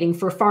advocating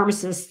for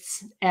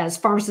pharmacists as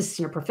pharmacists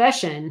in a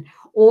profession,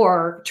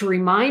 or to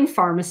remind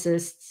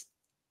pharmacists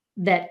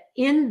that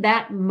in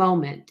that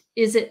moment,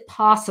 is it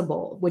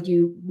possible, would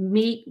you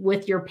meet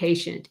with your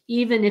patient,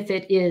 even if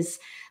it is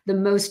the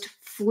most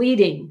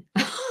fleeting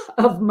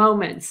of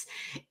moments?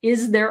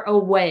 Is there a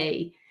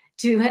way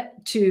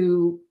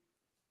to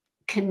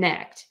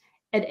connect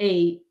at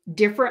a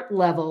different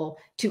level,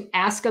 to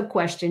ask a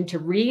question, to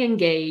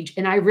re-engage?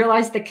 And I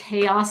realize the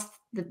chaos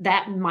that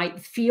that might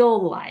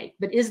feel like,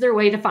 but is there a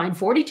way to find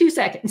 42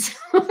 seconds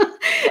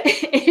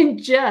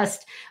and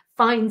just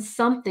find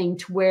something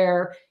to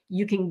where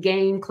you can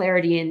gain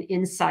clarity and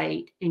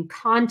insight and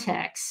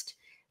context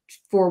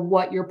for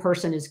what your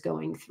person is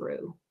going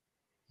through?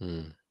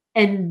 mm,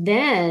 And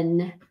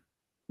then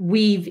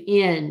weave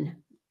in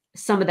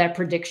some of that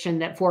prediction,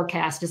 that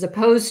forecast, as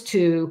opposed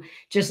to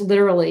just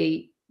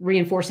literally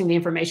reinforcing the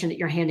information that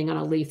you're handing on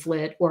a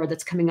leaflet or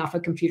that's coming off a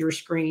computer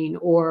screen,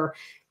 or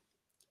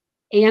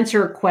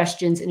answer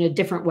questions in a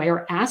different way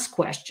or ask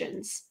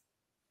questions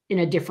in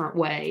a different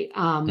way,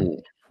 mm,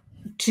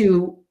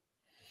 to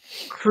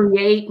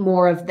create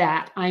more of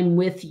that. I'm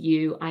with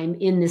you. I'm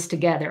in this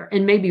together.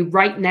 And maybe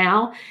right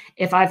now,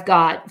 if I've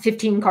got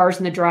 15 cars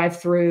in the drive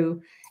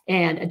through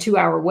and a 2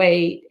 hour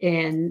wait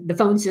and the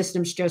phone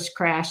system's just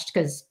crashed,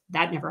 because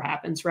that never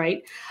happens,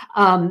 right?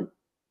 Um,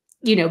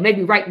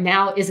 maybe right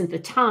now isn't the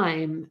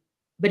time,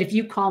 but if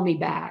you call me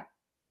back,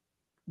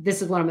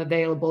 this is when I'm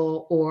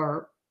available,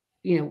 or,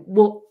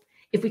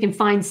 if we can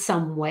find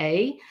some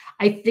way.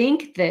 I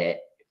think that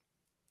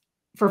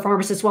for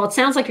pharmacists, while it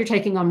sounds like you're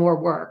taking on more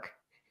work,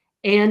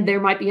 and there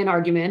might be an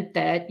argument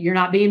that you're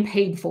not being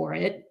paid for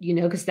it,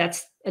 because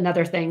that's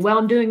another thing. Well,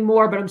 I'm doing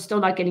more, but I'm still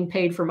not getting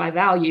paid for my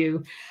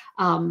value.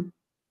 Um,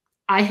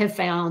 I have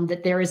found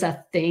that there is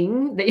a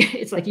thing that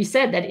it's like you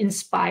said, that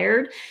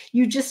inspired,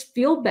 you just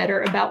feel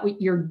better about what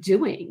you're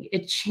doing.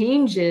 It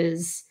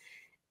changes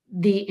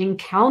the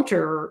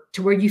encounter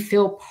to where you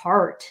feel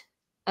part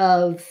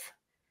of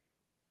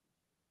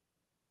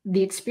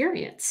the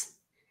experience.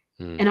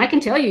 And mm, I can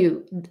tell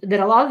you that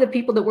a lot of the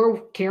people that we're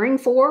caring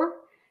for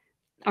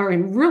are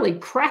in really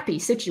crappy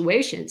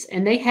situations,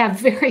 and they have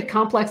very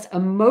complex,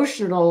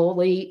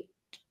 emotionally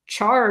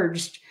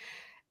charged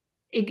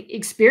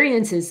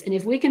experiences. And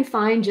if we can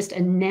find just a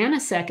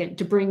nanosecond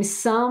to bring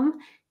some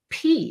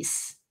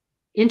peace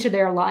into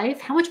their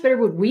life, how much better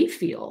would we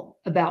feel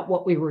about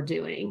what we were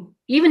doing,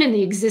 even in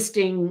the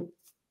existing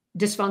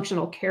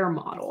dysfunctional care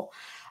model?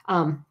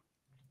 Um,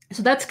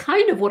 so that's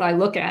kind of what I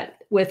look at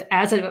with,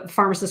 as a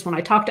pharmacist, when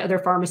I talk to other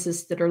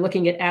pharmacists that are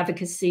looking at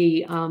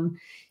advocacy,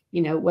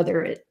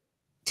 whether it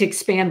to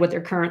expand what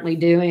they're currently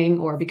doing,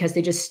 or because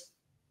they just,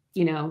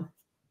 you know,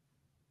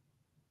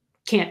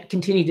 can't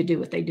continue to do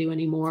what they do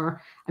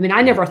anymore. I mean,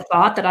 I mm, never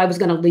thought that I was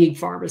going to leave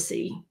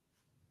pharmacy,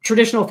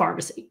 traditional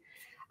pharmacy.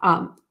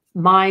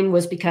 Mine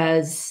was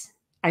because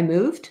I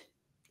moved.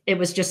 It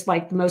was just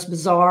like the most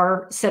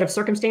bizarre set of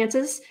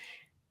circumstances.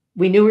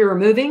 We knew we were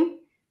moving.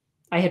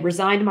 I had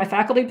resigned my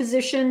faculty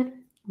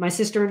position. My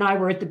sister and I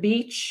were at the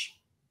beach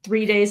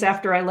 3 days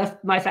after I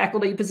left my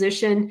faculty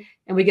position,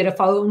 and we get a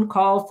phone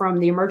call from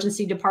the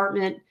emergency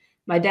department.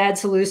 My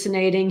dad's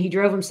hallucinating. He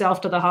drove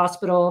himself to the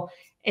hospital.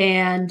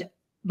 And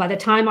by the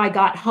time I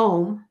got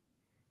home,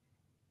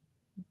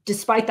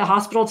 despite the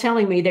hospital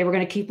telling me they were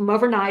going to keep him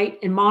overnight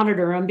and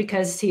monitor him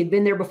because he had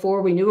been there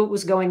before, we knew what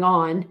was going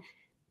on,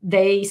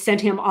 they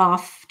sent him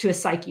off to a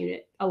psych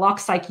unit. A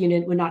locked psych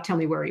unit would not tell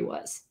me where he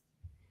was.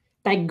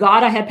 Thank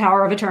God I had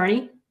power of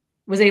attorney,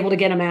 was able to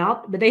get him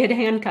out, but they had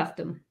handcuffed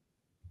him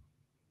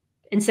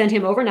and sent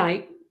him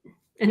overnight.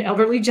 An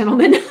elderly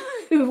gentleman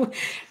who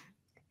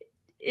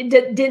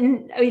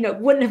didn't,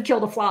 wouldn't have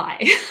killed a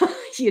fly,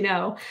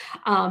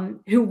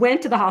 who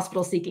went to the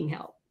hospital seeking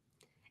help.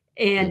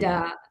 And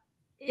mm,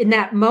 in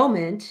that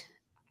moment,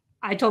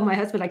 I told my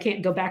husband, I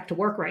can't go back to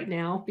work right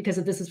now because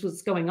if this is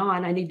what's going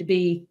on, I need to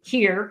be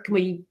here. Can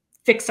we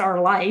fix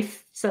our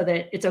life so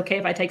that it's okay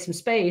if I take some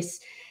space?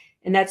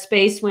 And that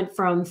space went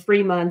from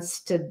 3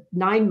 months to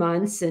 9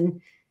 months.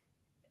 And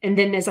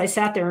then as I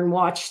sat there and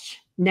watched,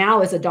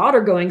 now as a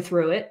daughter going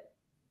through it,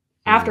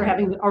 after mm,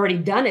 having already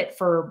done it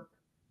for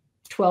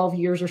 12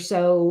 years or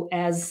so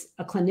as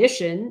a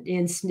clinician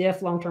in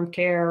SNF, long-term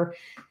care,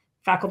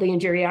 faculty in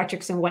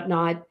geriatrics and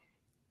whatnot,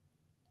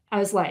 I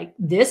was like,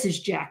 this is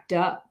jacked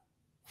up.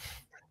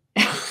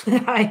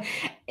 yeah.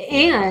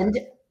 And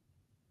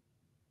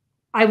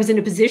I was in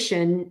a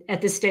position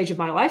at this stage of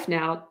my life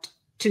now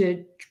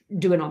to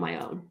do it on my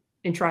own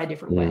and try a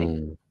different way.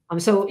 Mm.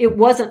 So it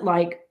wasn't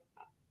like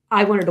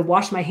I wanted to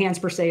wash my hands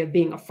per se of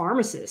being a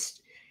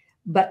pharmacist,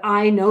 but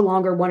I no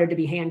longer wanted to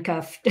be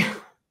handcuffed,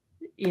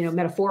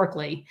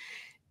 metaphorically,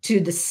 to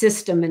the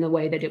system in the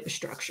way that it was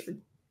structured.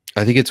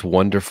 I think it's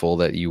wonderful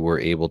that you were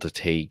able to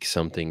take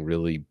something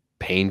really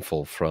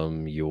painful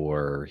from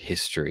your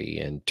history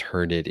and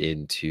turn it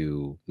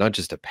into not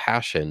just a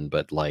passion,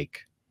 but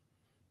like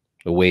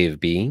a way of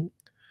being,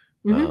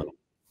 uh, Mhm.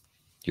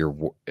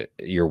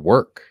 your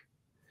work.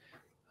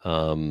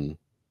 Um,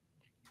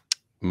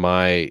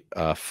 my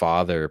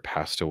father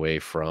passed away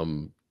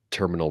from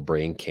terminal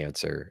brain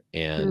cancer,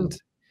 and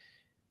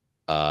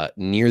Mm.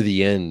 near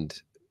the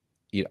end,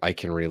 I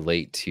can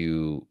relate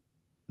to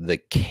the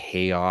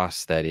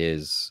chaos that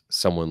is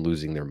someone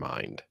losing their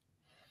mind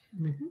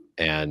Mhm.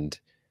 and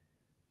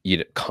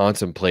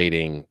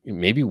contemplating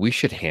maybe we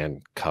should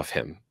handcuff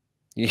him,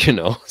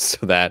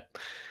 so that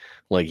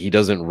like he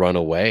doesn't run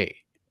away.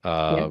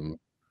 Yeah. Um,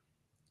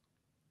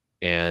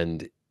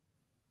 and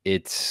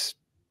it's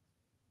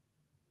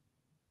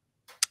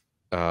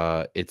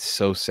it's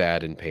so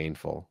sad and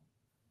painful.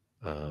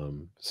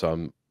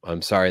 So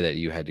I'm sorry that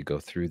you had to go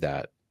through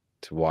that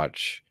to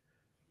watch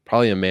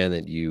probably a man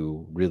that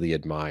you really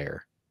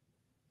admire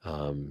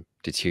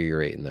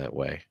deteriorate in that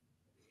way.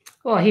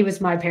 Well, he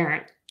was my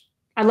parent.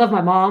 I love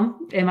my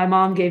mom, and my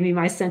mom gave me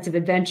my sense of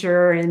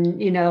adventure and,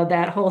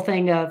 that whole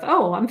thing of,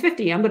 "Oh, I'm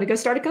 50, I'm gonna go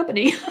start a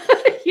company."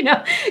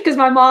 Because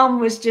my mom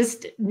was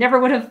just never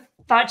would have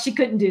thought she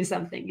couldn't do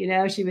something,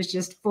 she was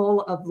just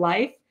full of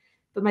life.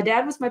 But my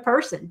dad was my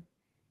person,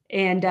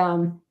 and,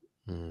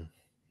 Mm,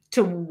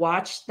 to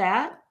watch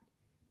that,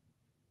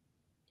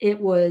 it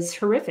was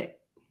horrific.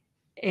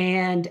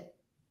 And,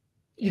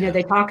 yeah.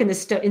 they talk in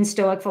in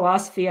Stoic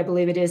philosophy, I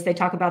believe it is, they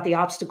talk about the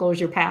obstacle as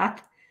your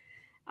path.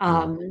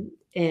 Mm,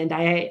 And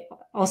I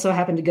also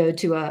happen to go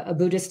to a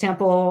Buddhist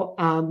temple.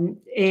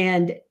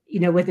 And,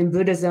 within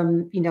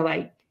Buddhism,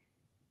 like,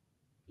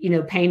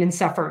 pain and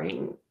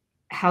suffering,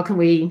 how can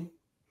we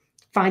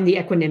find the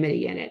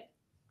equanimity in it?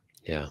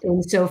 yeah.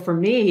 And so for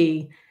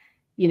me,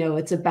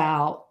 it's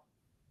about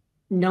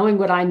knowing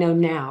what I know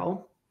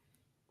now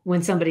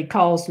when somebody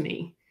calls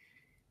me.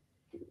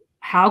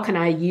 How can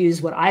I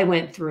use what I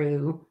went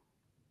through?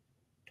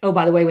 Oh,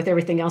 by the way, with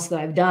everything else that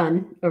I've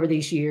done over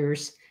these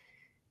years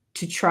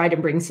to try to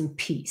bring some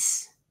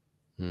peace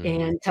Hmm.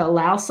 and to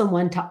allow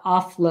someone to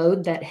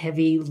offload that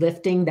heavy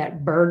lifting,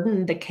 that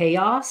burden, the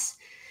chaos,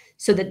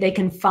 so that they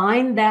can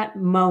find that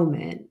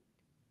moment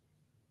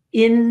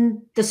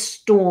in the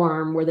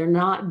storm where they're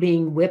not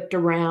being whipped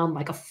around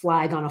like a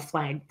flag on a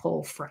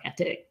flagpole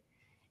frantic.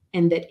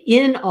 And that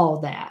in all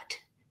that,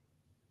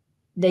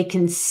 they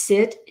can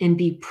sit and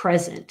be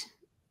present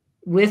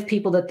with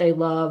people that they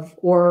love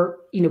or,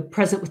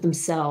 present with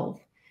themselves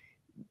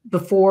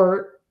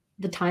before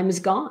the time is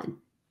gone.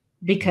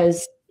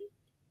 Because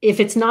if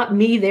it's not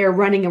me there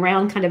running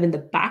around kind of in the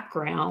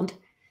background,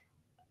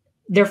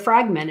 they're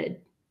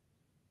fragmented.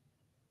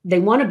 They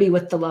want to be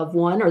with the loved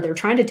one or they're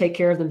trying to take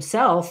care of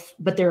themselves,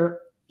 but their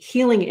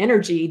healing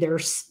energy,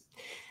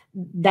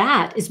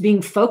 that is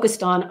being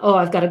focused on, oh,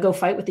 I've got to go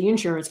fight with the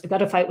insurance. I've got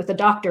to fight with the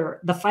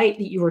doctor, the fight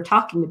that you were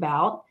talking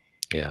about,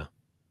 Yeah.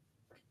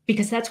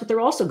 because that's what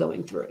they're also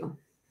going through.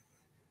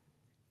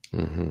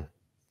 Hmm.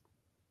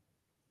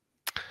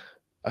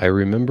 I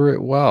remember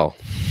it well.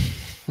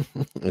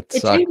 It It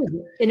sucked.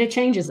 changes and it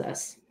changes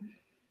us.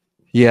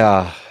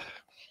 Yeah.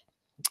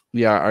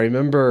 Yeah. I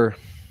remember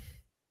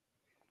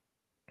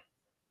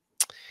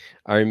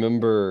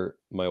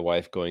my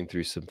wife going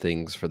through some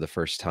things for the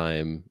first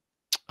time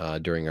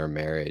during our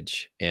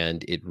marriage,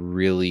 and it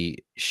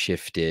really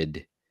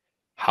shifted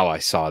how I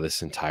saw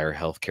this entire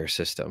healthcare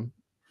system.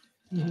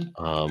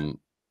 Mhm.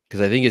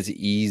 Because I think it's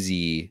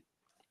easy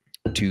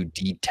to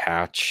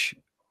detach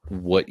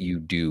what you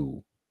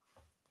do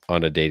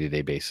on a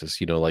day-to-day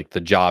basis, like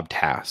the job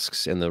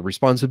tasks and the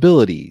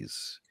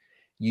responsibilities.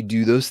 You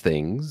do those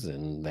things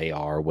and they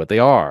are what they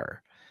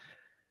are.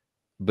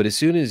 But as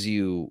soon as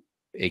you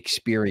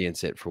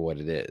experience it for what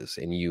it is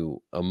and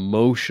you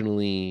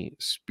emotionally,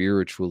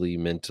 spiritually,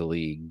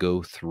 mentally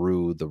go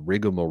through the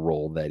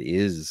rigmarole that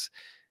is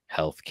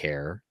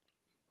healthcare,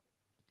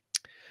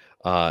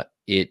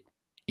 it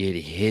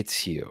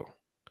hits you.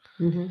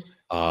 Mhm.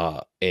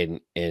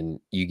 And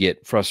you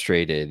get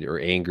frustrated or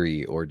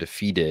angry or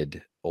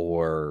defeated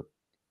or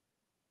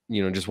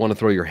just want to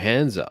throw your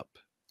hands up,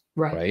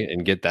 Right. right?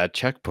 And get that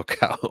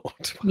checkbook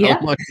out. How Yeah.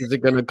 much is it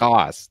going to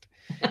cost?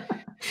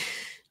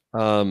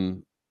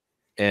 Um,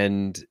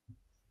 and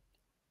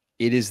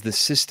it is the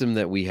system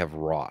that we have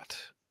wrought.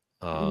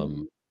 Mhm.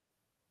 Um,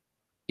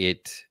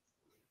 it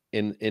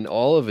in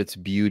all of its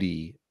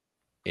beauty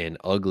and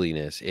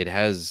ugliness, it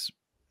has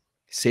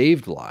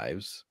saved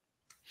lives.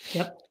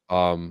 Yep.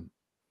 Um,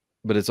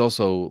 but it's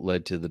also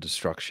led to the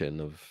destruction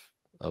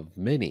of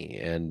many.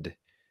 And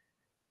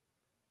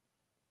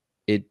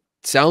it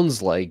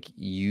sounds like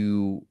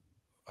you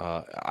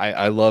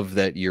I love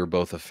that you're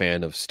both a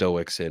fan of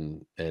Stoics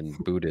and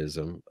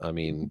Buddhism. I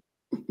mean,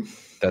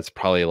 that's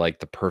probably like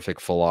the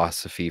perfect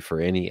philosophy for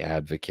any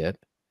advocate.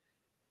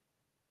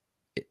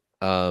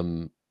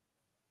 Um,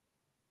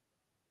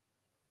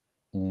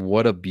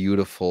 what a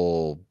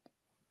beautiful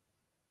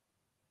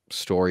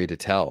story to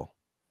tell.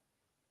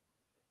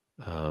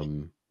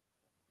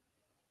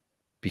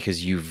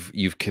 Because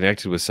you've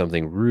connected with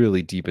something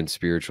really deep and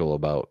spiritual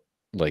about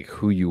like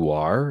who you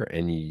are,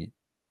 and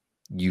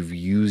you've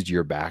used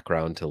your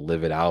background to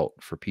live it out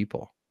for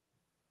people.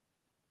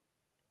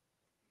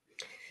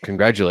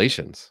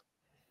 Congratulations.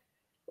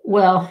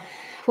 Well,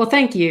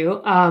 thank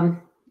you.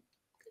 I'm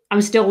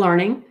still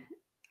learning.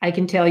 I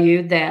can tell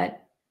you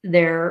that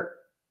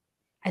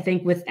I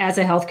think as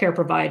a healthcare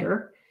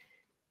provider,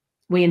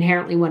 we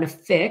inherently want to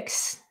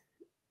fix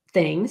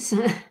things.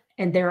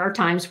 And there are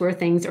times where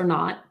things are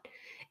not.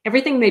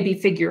 Everything may be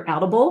figure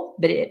outable,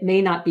 but it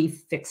may not be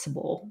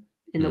fixable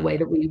in the way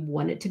that we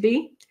want it to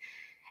be.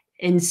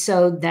 And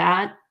so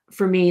that,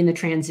 for me, in the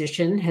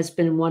transition has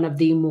been one of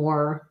the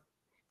more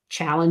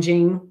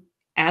challenging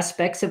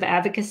aspects of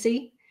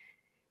advocacy.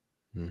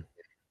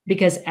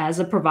 Because as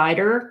a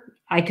provider,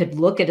 I could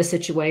look at a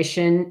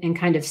situation and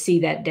kind of see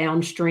that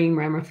downstream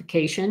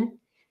ramification.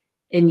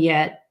 And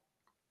yet,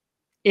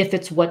 if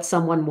it's what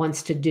someone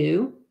wants to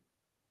do,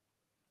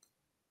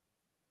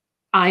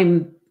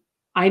 I'm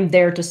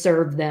there to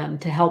serve them,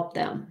 to help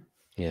them.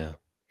 Yeah.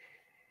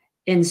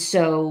 And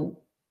so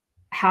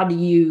how do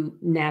you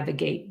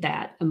navigate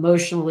that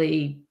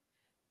emotionally,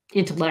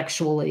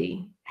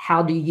 intellectually?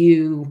 How do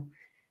you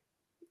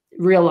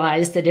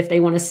realize that if they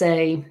want to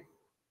say,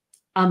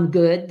 I'm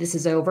good, this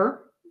is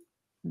over,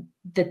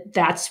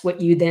 that's what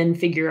you then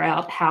figure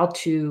out how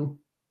to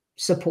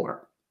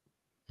support?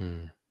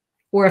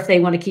 Or if they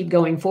want to keep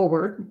going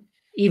forward,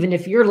 even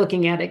if you're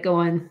looking at it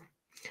going,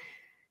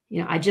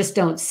 I just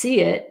don't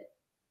see it.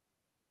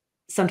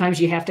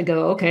 Sometimes you have to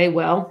go, okay,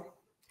 well,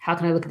 how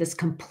can I look at this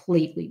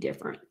completely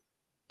different?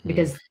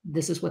 Because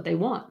this is what they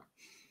want.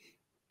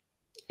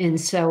 And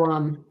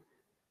so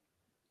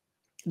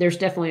there's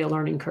definitely a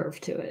learning curve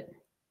to it.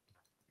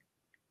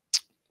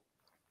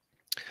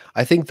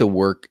 I think the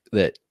work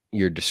that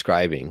you're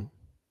describing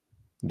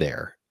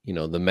there,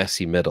 the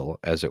messy middle,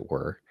 as it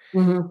were,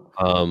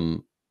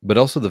 but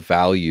also the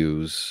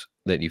values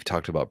that you've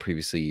talked about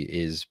previously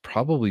is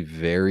probably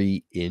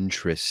very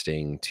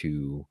interesting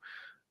to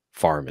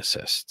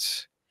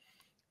pharmacists.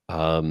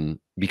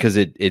 Because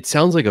it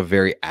sounds like a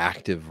very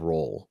active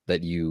role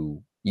that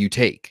you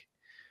take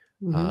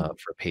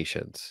for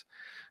patients.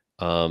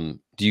 Do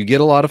you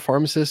get a lot of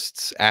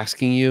pharmacists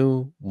asking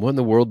you, what in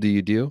the world do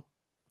you do?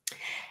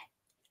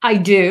 I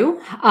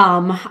do.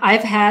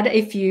 I've had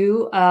a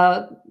few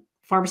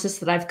pharmacists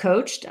that I've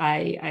coached.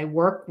 I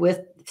work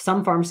with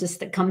some pharmacists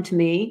that come to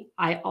me.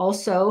 I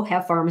also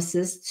have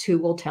pharmacists who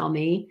will tell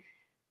me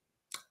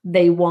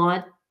they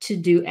want to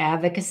do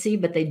advocacy,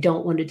 but they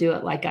don't want to do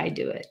it like I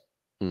do it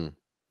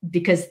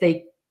because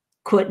they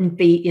couldn't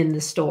be in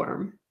the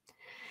storm.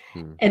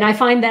 And I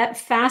find that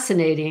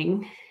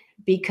fascinating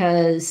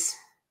because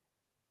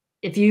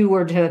if you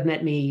were to have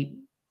met me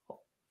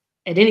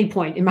at any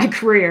point in my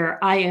career,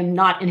 I am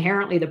not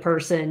inherently the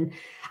person.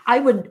 I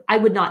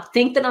would not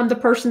think that I'm the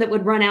person that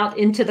would run out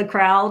into the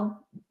crowd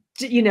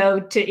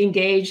to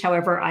engage.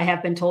 However, I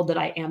have been told that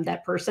I am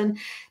that person.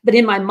 But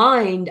in my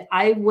mind,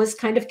 I was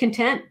kind of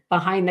content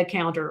behind the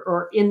counter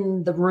or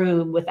in the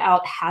room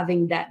without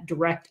having that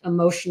direct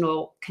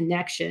emotional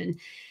connection.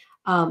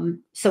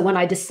 So when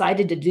I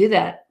decided to do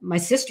that, my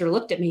sister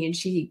looked at me and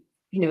she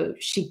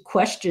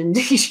questioned.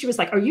 She was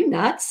like, "Are you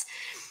nuts?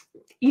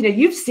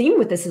 You've seen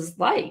what this is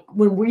like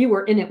when we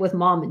were in it with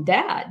mom and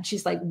dad."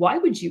 She's like, "Why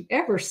would you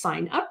ever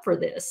sign up for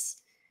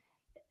this?"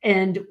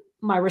 And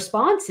my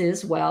response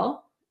is,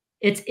 well,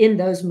 it's in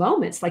those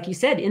moments, like you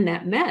said, in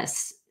that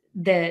mess,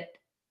 that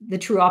the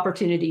true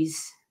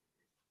opportunities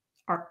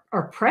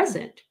are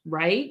present,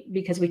 right?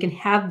 Because we can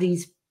have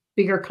these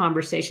bigger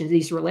conversations,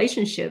 these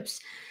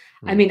relationships.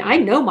 I mean, I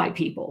know my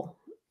people,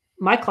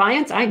 my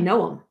clients, I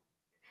know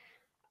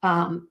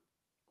them.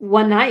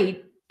 One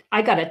night,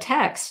 I got a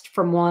text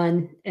from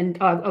one, and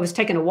I was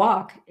taking a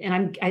walk,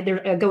 and I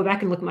go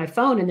back and look at my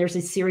phone, and there's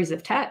a series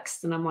of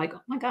texts, and I'm like,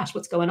 oh my gosh,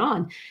 what's going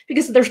on?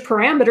 Because there's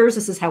parameters.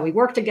 This is how we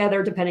work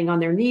together, depending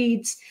on their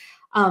needs.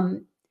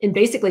 And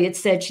basically, it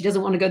said she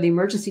doesn't want to go to the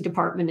emergency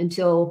department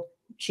until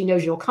she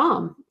knows you'll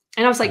come.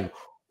 And I was like,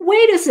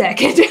 wait a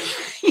second,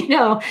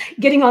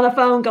 getting on the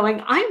phone,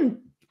 going, I'm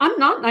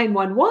not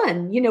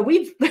 911.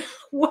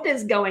 What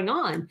is going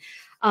on?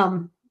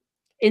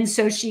 And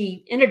so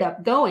she ended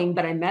up going,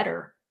 but I met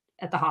her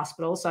at the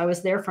hospital. So I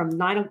was there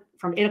from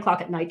 8 o'clock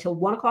at night till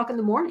 1 o'clock in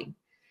the morning.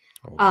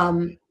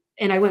 And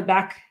I went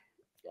back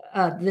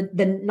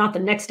not the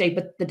next day,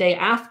 but the day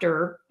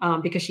after,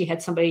 because she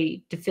had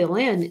somebody to fill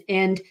in.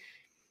 And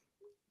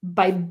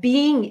by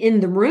being in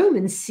the room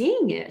and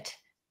seeing it,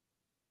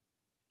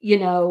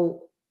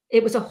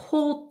 it was a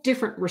whole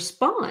different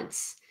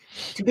response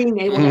to being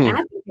able to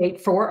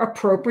advocate for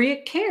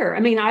appropriate care. I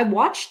mean, I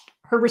watched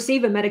her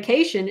receive a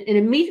medication and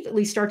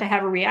immediately start to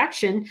have a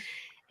reaction.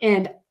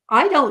 And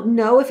I don't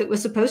know if it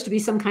was supposed to be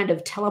some kind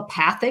of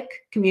telepathic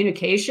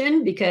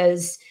communication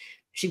because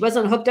she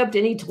wasn't hooked up to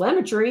any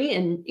telemetry.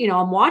 And,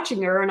 I'm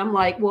watching her and I'm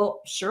like,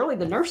 well, surely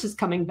the nurse is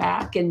coming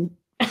back. And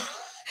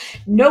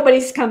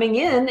nobody's coming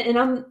in, and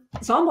I'm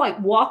like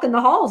walking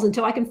the halls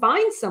until I can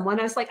find someone.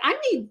 I was like, I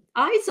need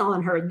eyes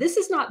on her. This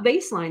is not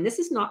baseline. This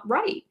is not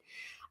right.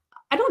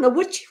 I don't know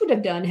what you would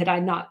have done had I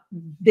not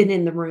been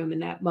in the room in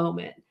that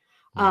moment.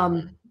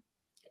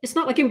 It's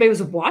not like anybody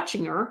was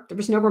watching her. There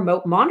was no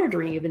remote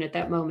monitoring even at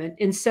that moment.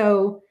 And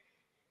so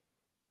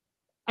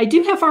I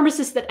do have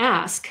pharmacists that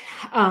ask,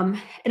 and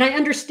I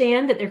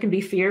understand that there can be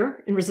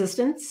fear and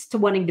resistance to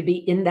wanting to be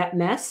in that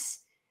mess,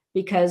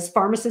 because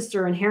pharmacists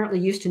are inherently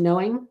used to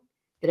knowing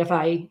that if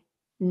I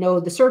know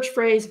the search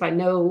phrase, if I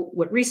know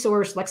what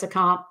resource,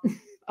 lexicon,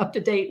 up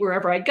to date,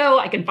 wherever I go,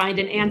 I can find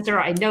an answer.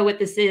 I know what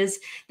this is,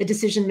 the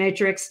decision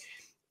matrix,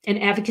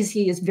 and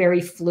advocacy is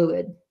very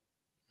fluid.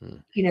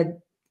 You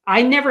know,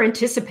 I never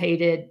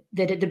anticipated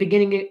that at the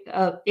beginning,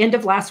 end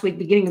of last week,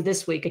 beginning of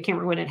this week, I can't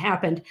remember when it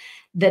happened,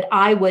 that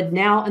I would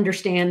now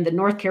understand the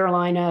North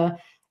Carolina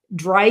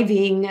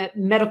driving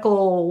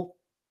medical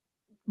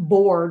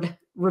board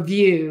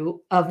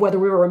review of whether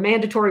we were a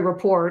mandatory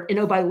report. And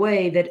oh, by the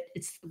way, that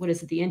it's, what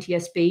is it, the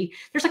NTSB?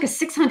 There's like a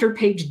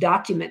 600-page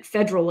document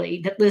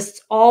federally that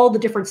lists all the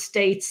different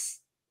states,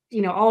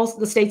 you know, all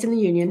the states in the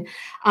union,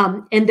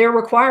 and their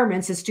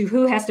requirements as to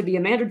who has to be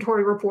a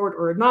mandatory report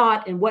or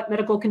not, and what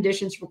medical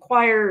conditions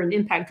require and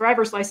impact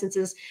driver's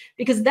licenses,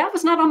 because that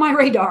was not on my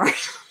radar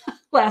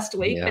last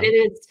week, but it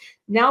is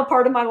now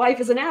part of my life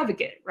as an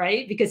advocate,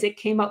 right? Because it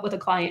came up with a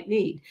client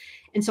need.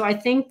 And so I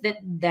think that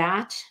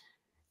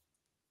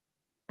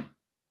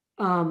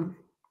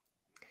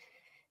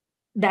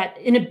that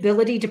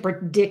inability to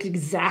predict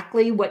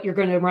exactly what you're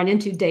going to run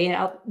into day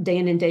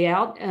in and day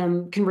out,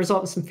 can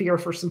result in some fear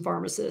for some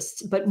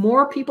pharmacists. But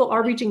more people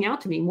are reaching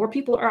out to me. More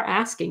people are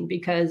asking,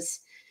 because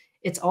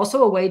it's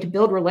also a way to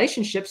build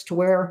relationships to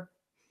where,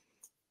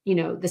 you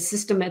know, the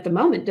system at the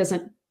moment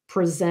doesn't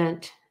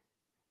present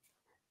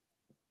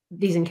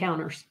these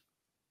encounters.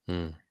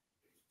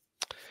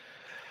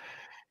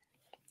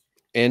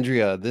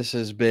 Andrea, this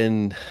has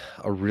been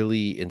a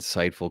really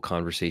insightful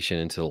conversation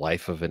into the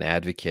life of an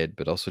advocate,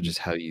 but also just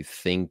how you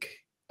think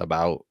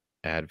about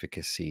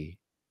advocacy.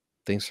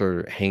 Thanks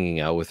for hanging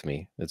out with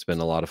me. It's been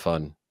a lot of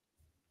fun.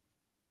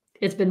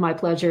 It's been my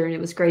pleasure, and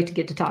it was great to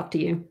get to talk to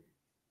you.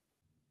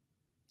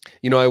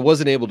 You know, I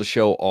wasn't able to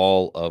show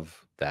all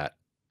of that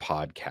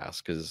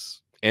podcast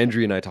because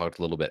Andrea and I talked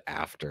a little bit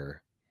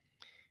after,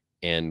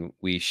 and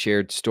we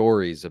shared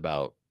stories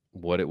about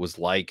what it was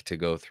like to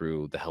go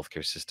through the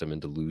healthcare system and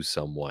to lose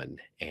someone,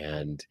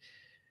 and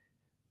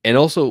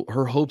also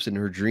her hopes and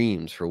her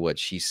dreams for what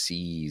she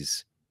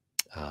sees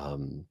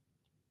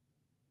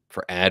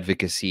for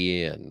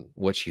advocacy, and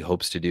what she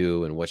hopes to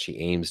do and what she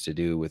aims to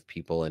do with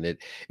people. And it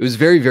was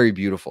very, very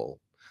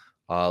beautiful.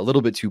 A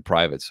little bit too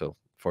private, so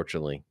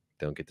fortunately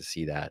don't get to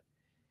see that.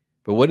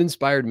 But what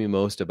inspired me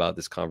most about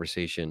this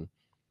conversation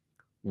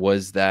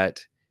was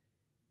that,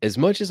 as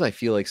much as I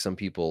feel like some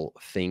people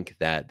think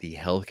that the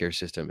healthcare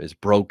system is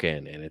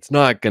broken and it's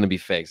not going to be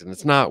fixed and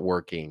it's not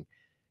working,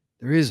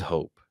 there is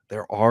hope.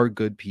 There are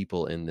good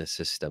people in this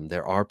system.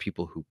 There are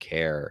people who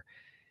care.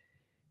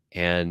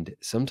 And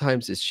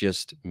sometimes it's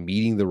just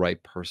meeting the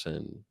right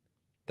person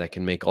that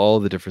can make all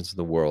the difference in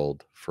the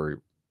world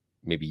for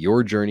maybe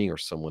your journey or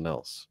someone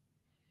else.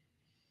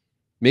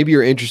 Maybe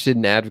you're interested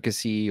in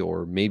advocacy,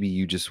 or maybe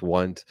you just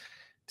want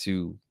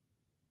to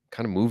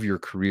kind of move your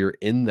career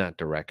in that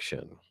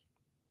direction,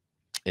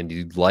 and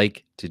you'd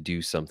like to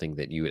do something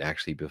that you would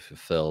actually be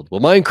fulfilled. Well,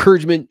 my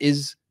encouragement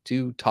is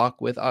to talk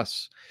with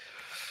us.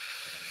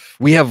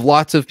 We have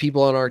lots of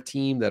people on our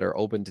team that are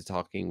open to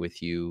talking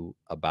with you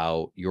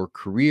about your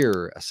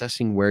career,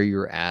 assessing where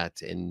you're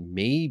at, and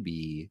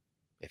maybe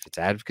if it's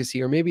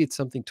advocacy, or maybe it's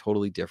something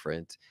totally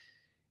different,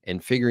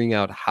 and figuring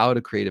out how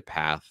to create a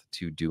path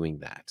to doing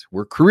that.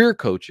 We're career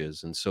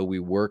coaches, and so we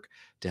work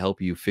to help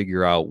you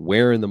figure out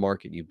where in the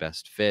market you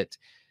best fit,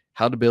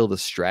 how to build a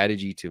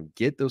strategy to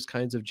get those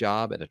kinds of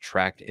job and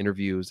attract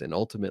interviews, and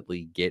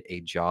ultimately get a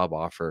job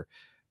offer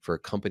for a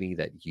company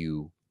that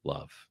you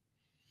love.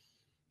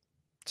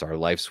 It's our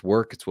life's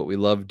work. It's what we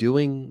love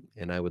doing,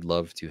 and I would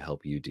love to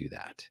help you do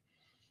that.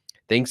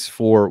 Thanks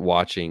for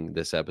watching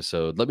this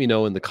episode. Let me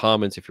know in the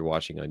comments, if you're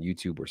watching on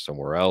YouTube or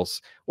somewhere else,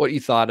 what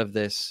you thought of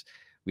this.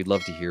 We'd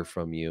love to hear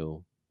from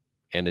you.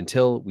 And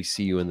until we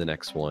see you in the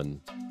next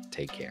one,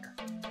 take care.